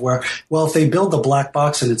have where, well, if they build the black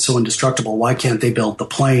box and it's so indestructible, why can't they build the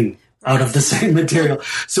plane out of the same material?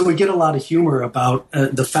 So we get a lot of humor about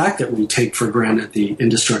the fact that we take for granted the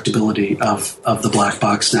indestructibility of the black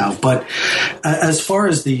box now. But as far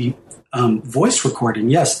as the voice recording,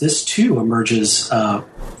 yes, this too emerges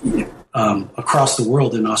across the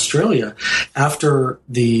world. In Australia after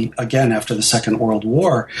the Second World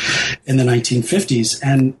War in the 1950s.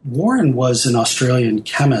 And Warren was an Australian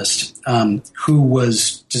chemist who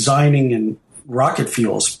was designing rocket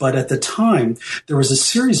fuels. But at the time, there was a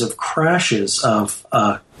series of crashes of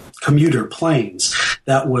commuter planes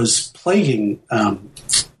that was plaguing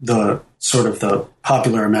the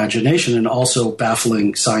popular imagination and also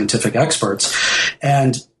baffling scientific experts.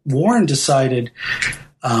 And Warren decided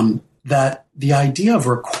that the idea of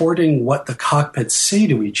recording what the cockpits say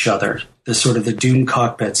to each other, the doomed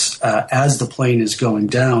cockpits, as the plane is going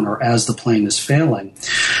down or as the plane is failing,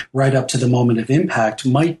 right up to the moment of impact,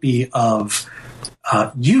 might be of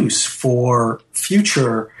use for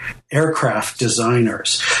future aircraft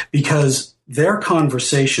designers, because their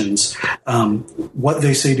conversations, what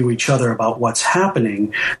they say to each other about what's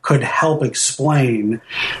happening, could help explain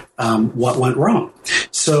what went wrong.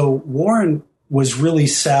 So Warren was really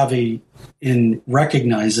savvy in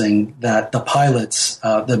recognizing that the pilots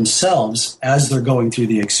themselves, as they're going through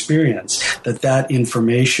the experience, that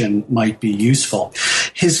information might be useful.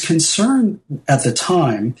 His concern at the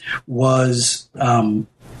time was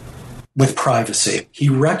with privacy. He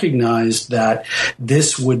recognized that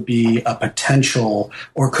this would be a potential,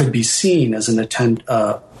 or could be seen as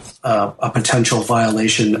a potential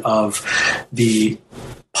violation of the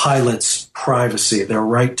pilot's privacy, their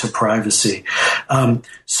right to privacy.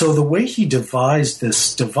 So the way he devised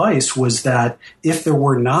this device was that if there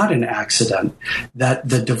were not an accident, that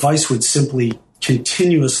the device would simply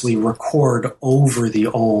continuously record over the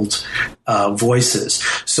old voices,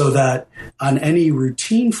 so that on any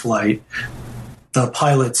routine flight, the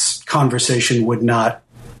pilot's conversation would not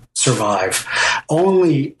survive.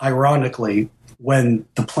 Only, ironically, when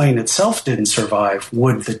the plane itself didn't survive,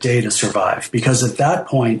 would the data survive? Because at that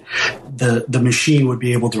point, the machine would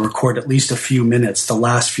be able to record at least the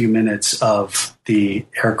last few minutes of the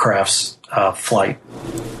aircraft's flight.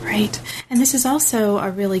 Right. And this is also a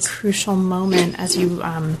really crucial moment, as you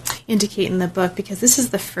indicate in the book, because this is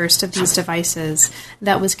the first of these devices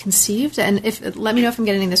that was conceived, and let me know if I'm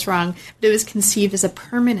getting this wrong, but it was conceived as a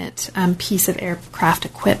permanent piece of aircraft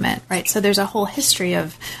equipment, right? So there's a whole history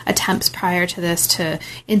of attempts prior to this to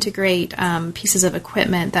integrate pieces of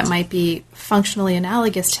equipment that might be functionally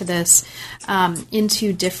analogous to this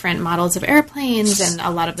into different models of airplanes, and a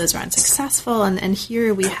lot of those were unsuccessful. And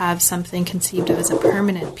here we have something conceived of as a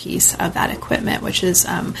permanent piece of that equipment, which is,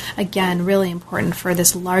 again, really important for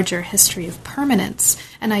this larger history of permanence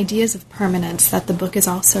and ideas of permanence that the book is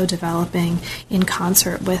also developing in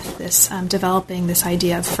concert with this, developing this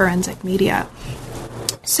idea of forensic media.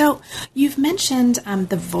 So you've mentioned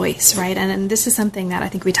the voice, right? And this is something that I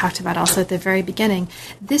think we talked about also at the very beginning.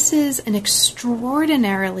 This is an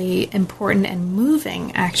extraordinarily important and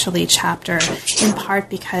moving, actually, chapter, in part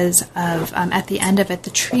because of, at the end of it, the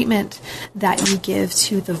treatment that you give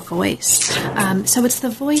to the voice. So it's the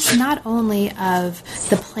voice not only of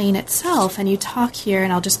the plane itself, and you talk here,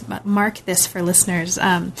 and I'll just mark this for listeners,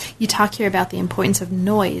 you talk here about the importance of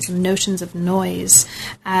noise and notions of noise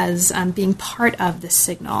as being part of the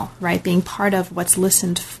signal, right? Being part of what's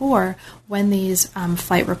listened for when these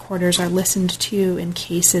flight recorders are listened to in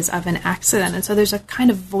cases of an accident. And so there's a kind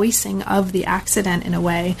of voicing of the accident in a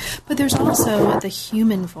way, but there's also the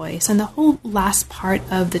human voice. And the whole last part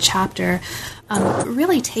of the chapter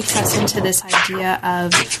really takes us into this idea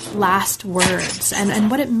of last words and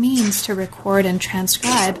what it means to record and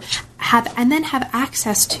transcribe, and then have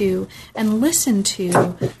access to and listen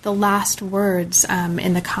to the last words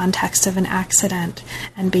in the context of an accident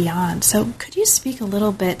and beyond. So could you speak a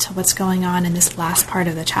little bit to what's going on in this last part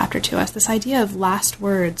of the chapter to us, this idea of last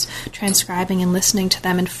words, transcribing and listening to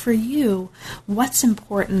them, and for you, what's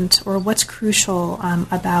important or what's crucial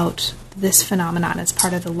about this phenomenon as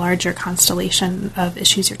part of the larger constellation of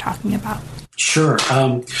issues you're talking about? Sure.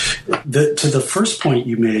 To the first point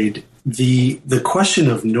you made, the question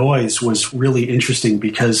of noise was really interesting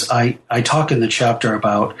because I talk in the chapter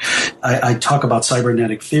about, I talk about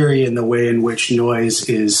cybernetic theory and the way in which noise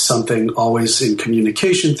is something always in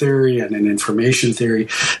communication theory and in information theory,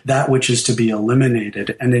 that which is to be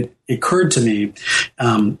eliminated. And it occurred to me,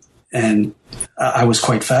 and I was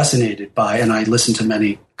quite fascinated by, and I listened to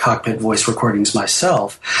many cockpit voice recordings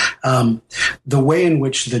myself, the way in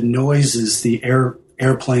which the noises, the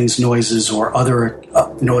airplane's noises or other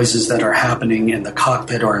noises that are happening in the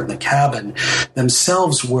cockpit or in the cabin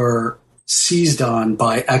themselves were seized on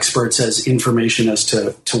by experts as information as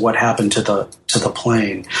to what happened to the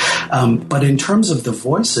plane. But in terms of the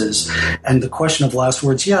voices and the question of last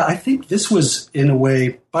words, yeah, I think this was in a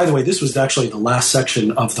way, by the way, this was actually the last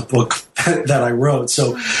section of the book that I wrote.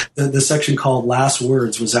 So the section called Last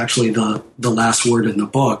Words was actually the last word in the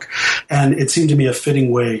book. And it seemed to me a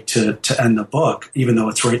fitting way to end the book, even though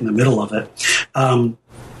it's right in the middle of it.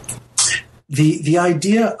 The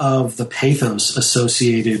idea of the pathos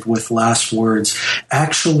associated with last words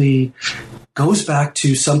actually goes back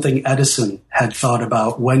to something Edison had thought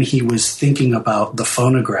about when he was thinking about the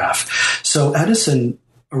phonograph. So Edison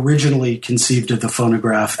originally conceived of the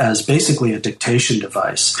phonograph as basically a dictation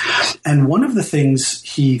device. And one of the things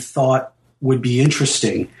he thought would be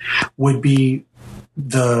interesting would be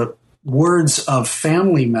the words of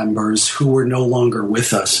family members who were no longer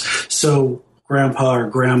with us. So grandpa or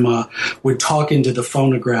grandma would talk into the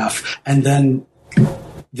phonograph, and then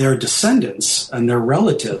their descendants and their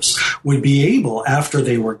relatives would be able, after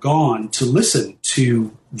they were gone, to listen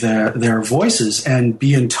to their voices and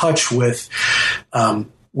be in touch with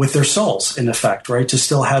their souls, in effect, right? To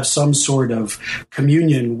still have some sort of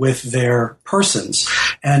communion with their persons.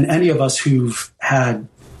 And any of us who've had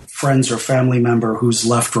friends or family member who's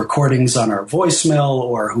left recordings on our voicemail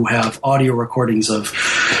or who have audio recordings of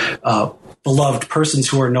beloved persons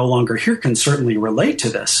who are no longer here can certainly relate to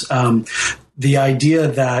this. The idea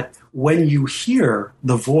that when you hear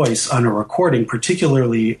the voice on a recording,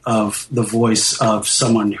 particularly of the voice of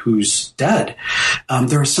someone who's dead,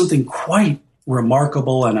 there is something quite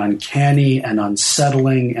remarkable and uncanny and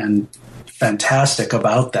unsettling and fantastic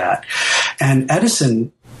about that. And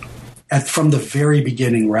Edison, from the very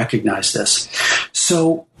beginning, recognized this.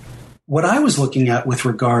 So what I was looking at with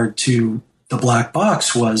regard to the black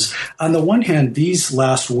box was, on the one hand, these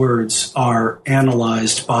last words are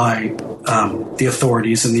analyzed by the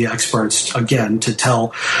authorities and the experts, again, to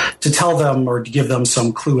tell them or to give them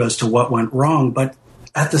some clue as to what went wrong. But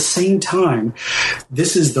at the same time,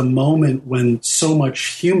 this is the moment when so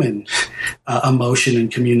much human emotion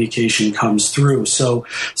and communication comes through. So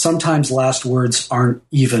sometimes last words aren't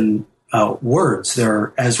even words.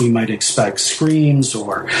 They're, as we might expect, screams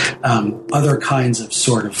or other kinds of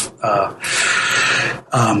sort of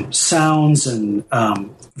sounds and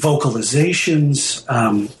vocalizations.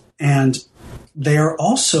 And they are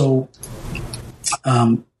also,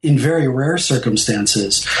 in very rare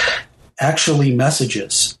circumstances, actually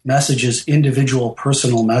messages, individual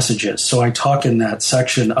personal messages. So I talk in that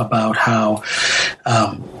section about how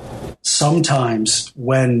sometimes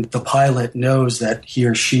when the pilot knows that he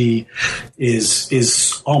or she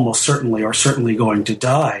is almost certainly or certainly going to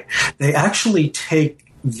die, they actually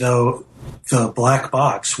take the black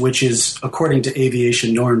box, which is, according to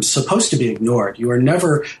aviation norms, supposed to be ignored. You are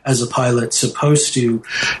never, as a pilot, supposed to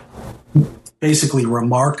basically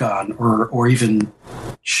remark on or even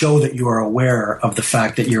show that you are aware of the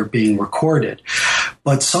fact that you're being recorded.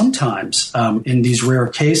 But sometimes, in these rare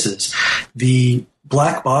cases, the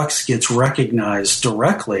black box gets recognized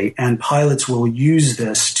directly, and pilots will use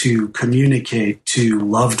this to communicate to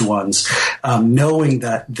loved ones, knowing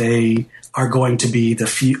that they are going to be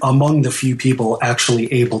among the few people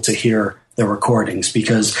actually able to hear the recordings,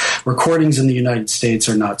 because recordings in the United States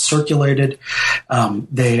are not circulated.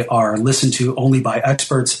 They are listened to only by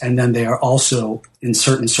experts, and then they are also, in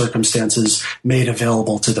certain circumstances, made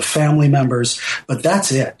available to the family members. But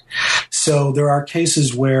that's it. So there are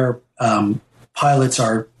cases where pilots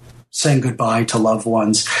are saying goodbye to loved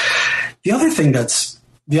ones. The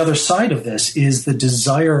other side of this is the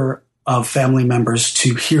desire of family members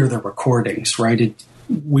to hear the recordings, right?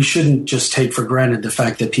 We shouldn't just take for granted the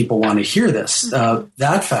fact that people want to hear this.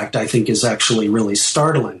 That fact, I think, is actually really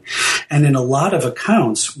startling. And in a lot of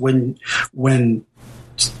accounts, when the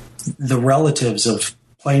relatives of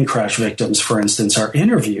plane crash victims, for instance, are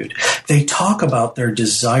interviewed, they talk about their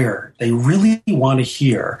desire. They really want to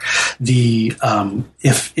hear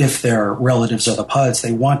if their relatives are the pilots,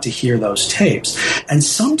 they want to hear those tapes. And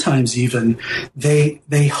sometimes even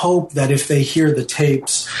they hope that if they hear the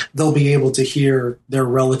tapes, they'll be able to hear their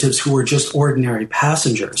relatives who are just ordinary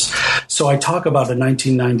passengers. So I talk about a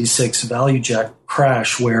 1996 ValueJet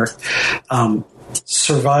crash where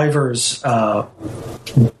survivors,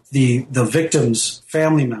 the victims'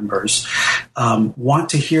 family members want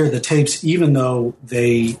to hear the tapes, even though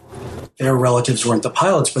their relatives weren't the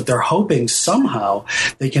pilots, but they're hoping somehow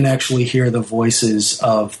they can actually hear the voices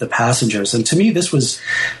of the passengers. And to me, this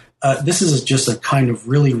is just a kind of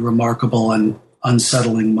really remarkable and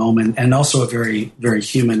unsettling moment, and also a very, very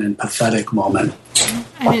human and pathetic moment.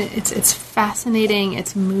 I mean, it's fascinating,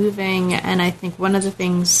 it's moving, and I think one of the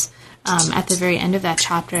things at the very end of that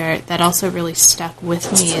chapter that also really stuck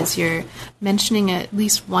with me is you're mentioning at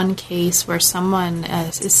least one case where someone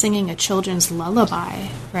is singing a children's lullaby,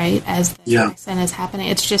 right, as the accident is happening.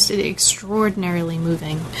 It's just extraordinarily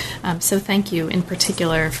moving. So thank you in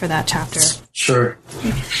particular for that chapter. Sure.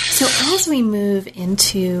 So as we move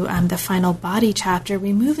into the final body chapter,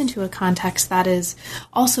 we move into a context that is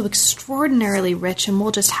also extraordinarily rich, and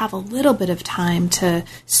we'll just have a little bit of time to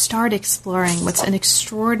start exploring what's an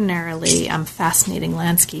extraordinarily fascinating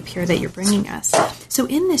landscape here that you're bringing us. So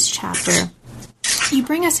in this chapter, you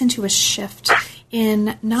bring us into a shift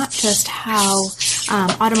in not just how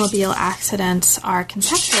automobile accidents are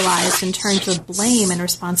conceptualized in terms of blame and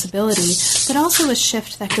responsibility, but also a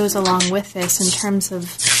shift that goes along with this in terms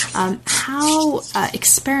of how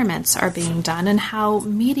experiments are being done and how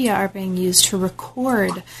media are being used to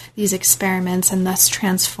record these experiments and thus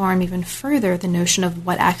transform even further the notion of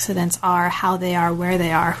what accidents are, how they are, where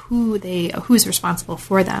they are, who's responsible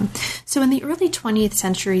for them. So in the early 20th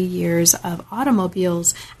century years of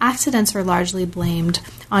automobiles, accidents are largely blamed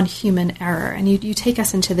on human error. And you take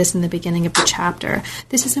us into this in the beginning of the chapter.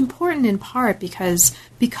 This is important in part because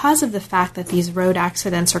of the fact that these road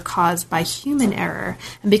accidents are caused by human error,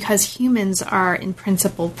 and because humans are in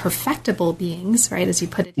principle perfectible beings, right, as you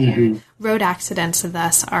put it here, road accidents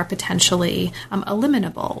thus are potentially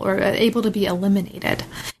eliminable or able to be eliminated.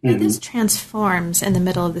 Now, this transforms in the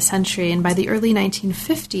middle of the century, and by the early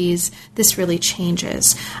 1950s, this really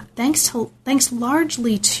changes. Thanks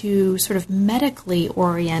largely to sort of medically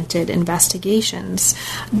oriented investigations,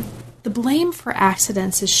 the blame for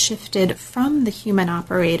accidents is shifted from the human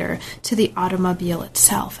operator to the automobile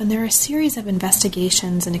itself. And there are a series of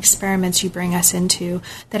investigations and experiments you bring us into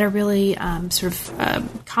that are really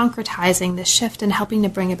concretizing this shift and helping to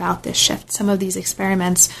bring about this shift. Some of these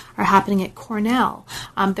experiments are happening at Cornell.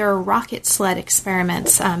 There are rocket sled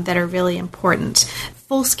experiments that are really important.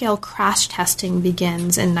 Full-scale crash testing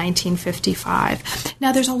begins in 1955.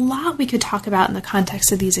 Now, there's a lot we could talk about in the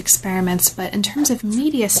context of these experiments, but in terms of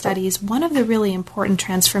media studies, one of the really important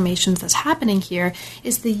transformations that's happening here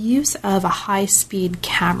is the use of a high-speed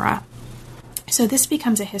camera. So this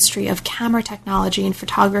becomes a history of camera technology and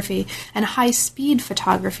photography, and high-speed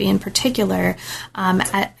photography in particular,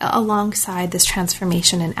 alongside this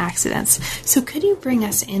transformation in accidents. So could you bring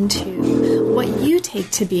us into what you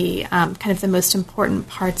take to be kind of the most important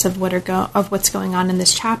parts of what's going on in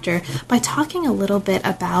this chapter by talking a little bit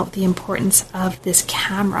about the importance of this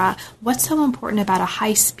camera? What's so important about a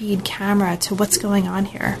high-speed camera to what's going on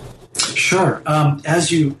here? Sure.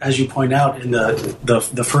 As you point out, in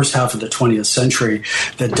the first half of the 20th century,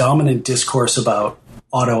 the dominant discourse about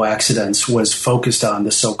auto accidents was focused on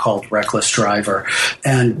the so-called reckless driver,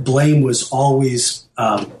 and blame was always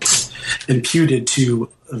imputed to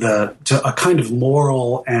a kind of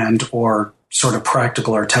moral and or sort of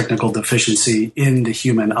practical or technical deficiency in the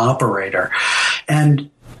human operator.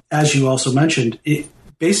 And as you also mentioned,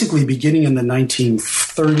 basically beginning in the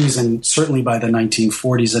 1930s and certainly by the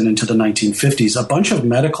 1940s and into the 1950s, a bunch of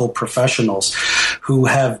medical professionals who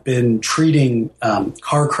have been treating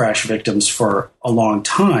car crash victims for a long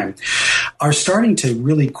time are starting to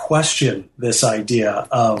really question this idea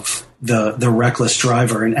of the reckless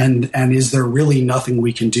driver and is there really nothing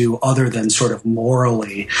we can do other than sort of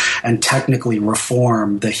morally and technically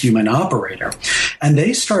reform the human operator? And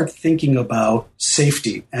they start thinking about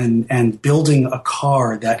safety and building a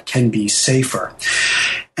car that can be safer.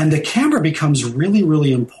 And the camera becomes really,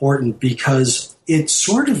 really important because it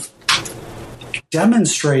sort of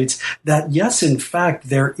demonstrates that, yes, in fact,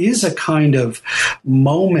 there is a kind of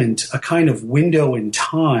moment, a kind of window in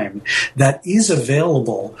time that is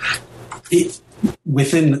available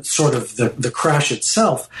within sort of the crash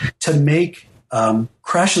itself to make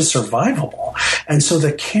crashes survivable. And so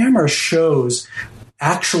the camera shows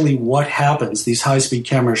actually what happens. These high-speed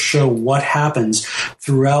cameras show what happens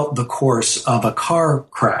throughout the course of a car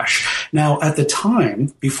crash. Now, at the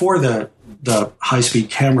time, before the high-speed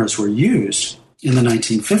cameras were used, in the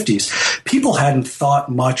 1950s, people hadn't thought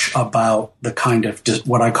much about the kind of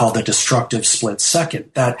what I call the destructive split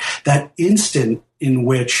second, that instant in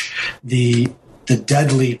which the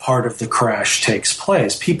deadly part of the crash takes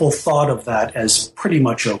place. People thought of that as pretty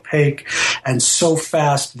much opaque and so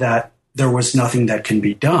fast that there was nothing that can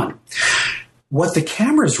be done. What the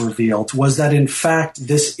cameras revealed was that, in fact,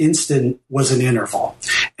 this instant was an interval.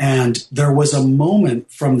 And there was a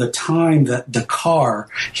moment from the time that the car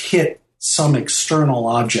hit some external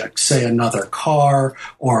object, say another car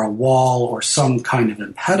or a wall or some kind of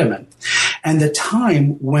impediment, and the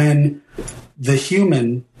time when the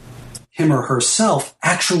human, him or herself,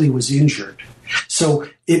 actually was injured. So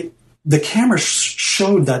the camera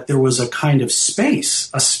showed that there was a kind of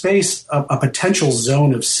space, a potential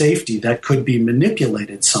zone of safety that could be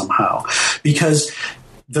manipulated somehow, because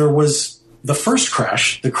there was the first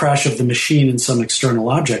crash, the crash of the machine in some external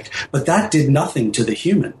object, but that did nothing to the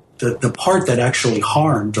human. The part that actually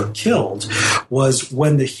harmed or killed was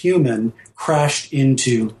when the human crashed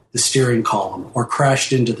into the steering column or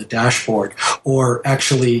crashed into the dashboard, or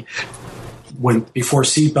actually, before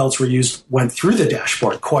seatbelts were used, went through the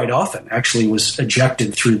dashboard quite often, actually was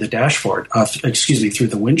ejected through the dashboard, through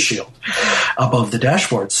the windshield above the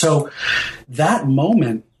dashboard. So that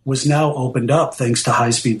moment was now opened up thanks to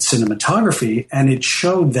high-speed cinematography, and it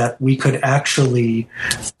showed that we could actually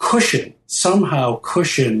somehow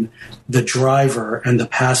cushion the driver and the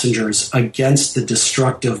passengers against the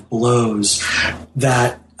destructive blows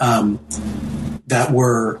that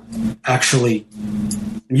were actually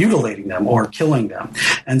mutilating them or killing them.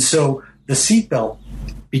 And so the seatbelt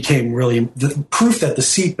became really the proof that the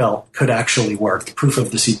seatbelt could actually work. The proof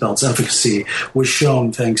of the seatbelt's efficacy was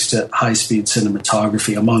shown thanks to high-speed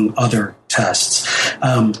cinematography, among other tests.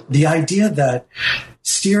 The idea that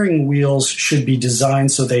steering wheels should be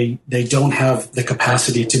designed so they don't have the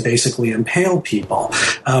capacity to basically impale people.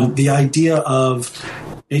 The idea of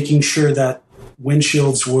making sure that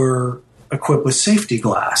windshields were equipped with safety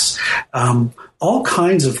glass. All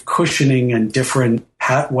kinds of cushioning and different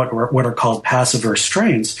what are called passive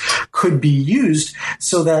restraints could be used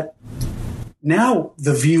so that now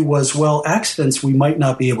the view was, well, accidents, we might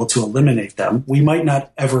not be able to eliminate them. We might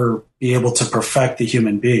not ever be able to perfect the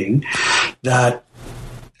human being, that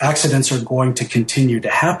accidents are going to continue to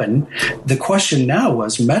happen. The question now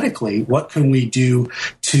was, medically, what can we do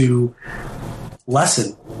to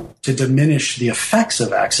lessen, to diminish the effects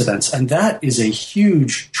of accidents? And that is a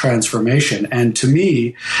huge transformation. And to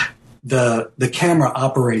me, the camera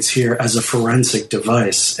operates here as a forensic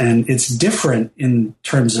device, and it's different in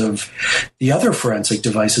terms of the other forensic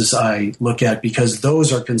devices I look at, because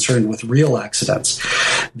those are concerned with real accidents.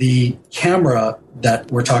 The camera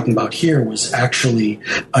that we're talking about here was actually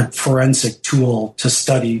a forensic tool to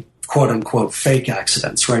study quote unquote fake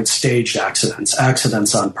accidents, right? Staged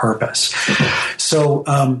accidents on purpose. So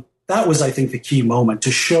that was, I think, the key moment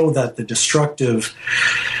to show that the destructive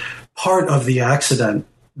part of the accident,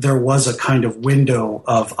 there was a kind of window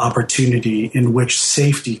of opportunity in which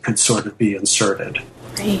safety could sort of be inserted.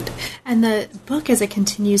 Great. And the book, as it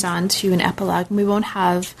continues on to an epilogue, and we won't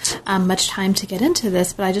have much time to get into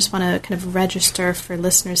this, but I just want to kind of register for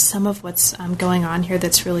listeners some of what's going on here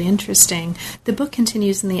that's really interesting. The book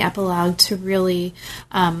continues in the epilogue to really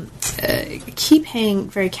keep paying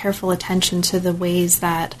very careful attention to the ways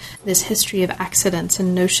that this history of accidents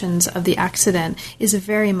and notions of the accident is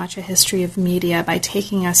very much a history of media, by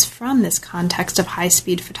taking us from this context of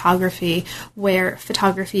high-speed photography, where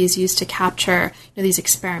photography is used to capture these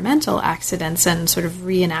experimental accidents and sort of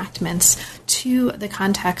reenactments to the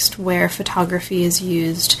context where photography is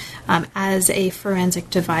used as a forensic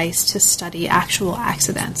device to study actual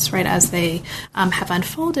accidents, right, as they have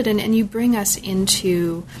unfolded. And you bring us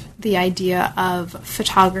into the idea of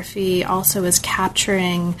photography also as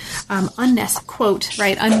capturing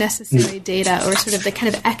unnecessary data, or sort of the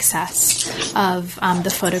kind of excess of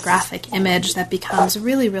the photographic image that becomes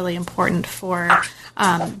really, really important for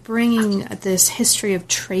bringing this history of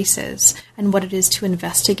traces and what it is to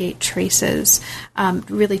investigate traces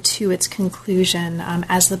really to its conclusion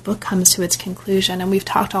as the book comes to its conclusion. And we've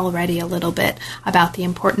talked already a little bit about the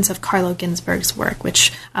importance of Carlo Ginzburg's work,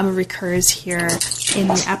 which recurs here in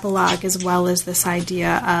the epilogue, as well as this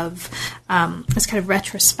idea of this kind of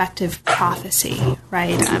retrospective prophecy,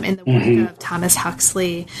 right, in the work of Thomas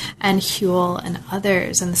Huxley and Whewell and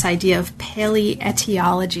others, and this idea of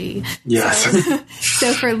paleoetiology. Yes.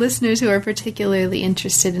 So for listeners who are particularly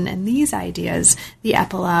interested in these ideas, the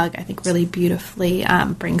epilogue, I think, really beautifully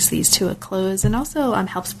brings these to a close and also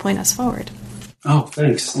helps point us forward. Oh,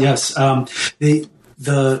 thanks. Yes. The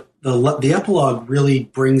epilogue really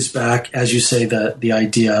brings back, as you say, the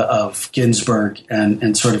idea of Ginzburg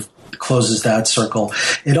and sort of closes that circle.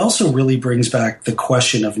 It also really brings back the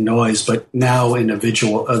question of noise, but now in a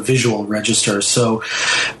visual register. So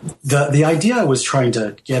the idea I was trying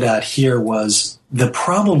to get at here was the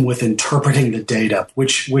problem with interpreting the data,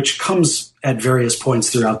 which comes at various points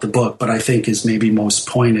throughout the book, but I think is maybe most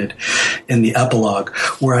pointed in the epilogue,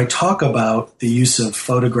 where I talk about the use of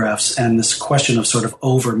photographs and this question of sort of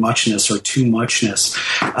over muchness or too muchness,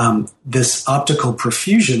 this optical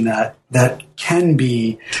profusion that can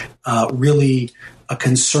be really a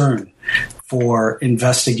concern for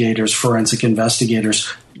investigators, forensic investigators.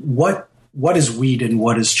 What is wheat and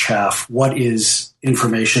what is chaff? What is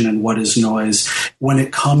information and what is noise when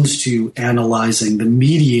it comes to analyzing the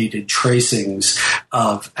mediated tracings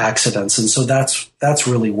of accidents? And so that's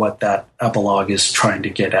really what that epilogue is trying to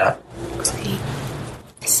get at. Great.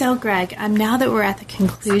 So, Greg, now that we're at the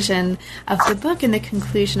conclusion of the book and the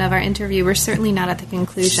conclusion of our interview, we're certainly not at the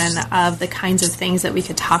conclusion of the kinds of things that we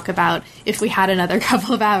could talk about if we had another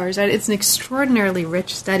couple of hours, right? It's an extraordinarily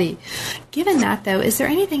rich study. Given that, though, is there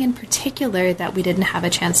anything in particular that we didn't have a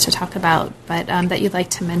chance to talk about, but that you'd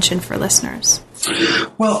like to mention for listeners?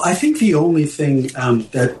 Well, I think the only thing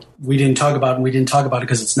that we didn't talk about, and we didn't talk about it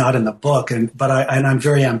because it's not in the book, but I'm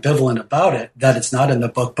very ambivalent about it that it's not in the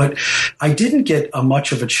book. But I didn't get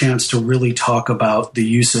much of a chance to really talk about the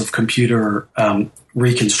use of computer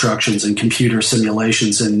reconstructions and computer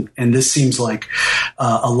simulations, and this seems like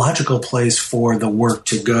a logical place for the work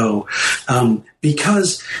to go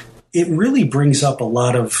because it really brings up a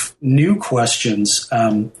lot of new questions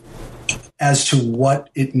as to what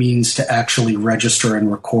it means to actually register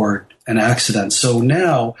and record an accident. So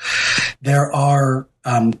now there are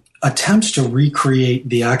attempts to recreate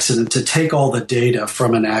the accident, to take all the data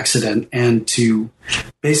from an accident and to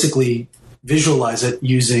basically visualize it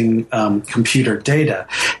using computer data.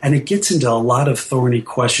 And it gets into a lot of thorny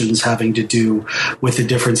questions having to do with the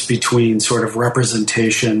difference between sort of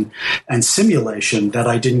representation and simulation that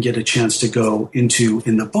I didn't get a chance to go into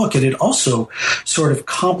in the book. And it also sort of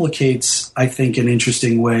complicates, I think, in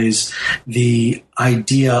interesting ways, the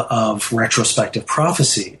idea of retrospective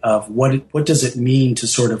prophecy, of what does it mean to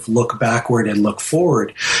sort of look backward and look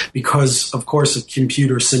forward? Because, of course, a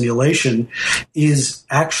computer simulation is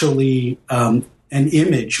actually an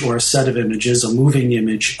image or a set of images, a moving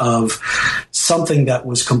image of something that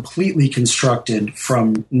was completely constructed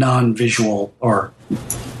from non-visual or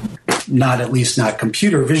not, at least not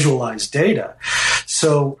computer visualized data.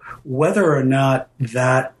 So whether or not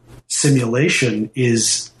that simulation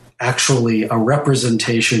is actually a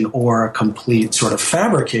representation or a complete sort of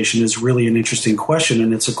fabrication is really an interesting question.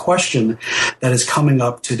 And it's a question that is coming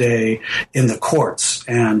up today in the courts.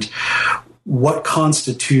 And what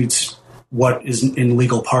constitutes what is in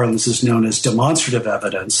legal parlance is known as demonstrative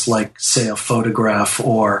evidence, like, say, a photograph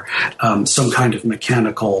or some kind of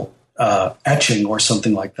mechanical etching or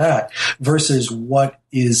something like that, versus what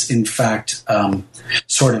is in fact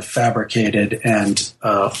sort of fabricated and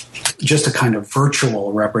just a kind of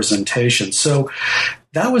virtual representation. So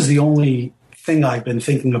that was the only thing I've been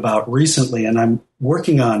thinking about recently, and I'm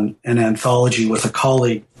working on an anthology with a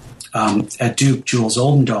colleague at Duke, Jules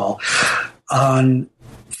Oldendahl, on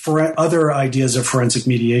other ideas of forensic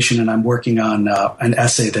mediation, and I'm working on an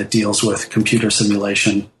essay that deals with computer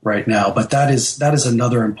simulation right now. But that is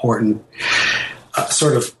another important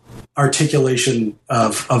sort of articulation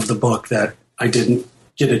of the book that I didn't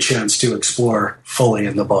get a chance to explore fully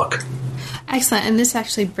in the book. Excellent. And this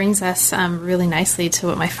actually brings us really nicely to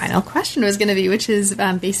what my final question was going to be, which is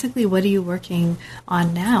basically, what are you working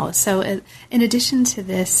on now? So in addition to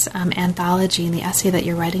this anthology and the essay that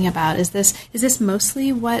you're writing about, is this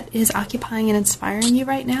mostly what is occupying and inspiring you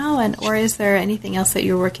right now? Or is there anything else that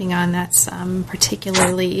you're working on that's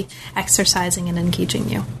particularly exercising and engaging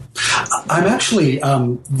you? I'm actually,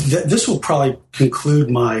 this will probably conclude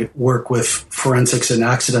my work with forensics and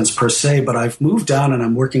accidents per se, but I've moved on and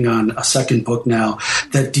I'm working on a second book now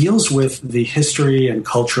that deals with the history and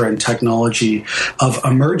culture and technology of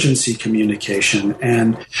emergency communication.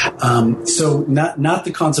 And so not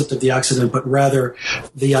the concept of the accident, but rather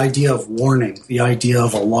the idea of warning, the idea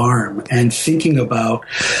of alarm, and thinking about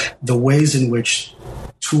the ways in which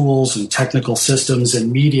tools and technical systems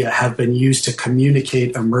and media have been used to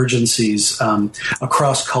communicate emergencies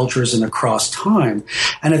across cultures and across time.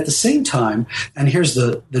 And at the same time, and here's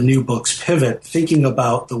the new book's pivot, thinking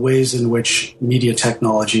about the ways in which media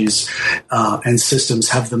technologies and systems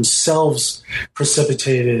have themselves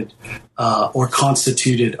precipitated or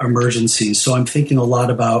constituted emergencies. So I'm thinking a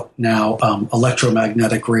lot about now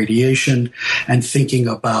electromagnetic radiation, and thinking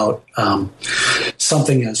about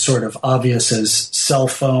something as sort of obvious as cell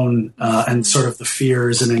phone and sort of the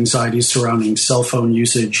fears and anxieties surrounding cell phone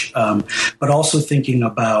usage, but also thinking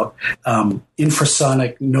about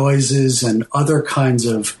infrasonic noises and other kinds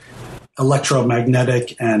of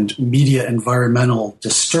electromagnetic and media environmental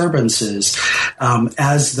disturbances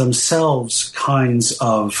as themselves kinds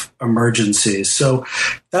of emergencies. So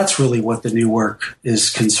that's really what the new work is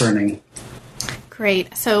concerning.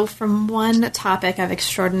 Great. So from one topic of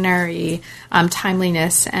extraordinary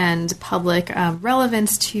timeliness and public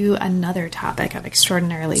relevance to another topic of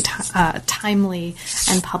extraordinarily timely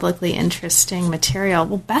and publicly interesting material.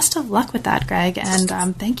 Well, best of luck with that, Greg. And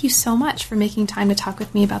thank you so much for making time to talk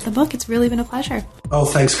with me about the book. It's really been a pleasure. Oh,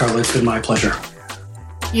 thanks, Carla. It's been my pleasure.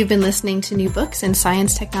 You've been listening to New Books in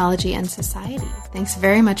Science, Technology, and Society. Thanks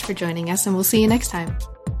very much for joining us, and we'll see you next time.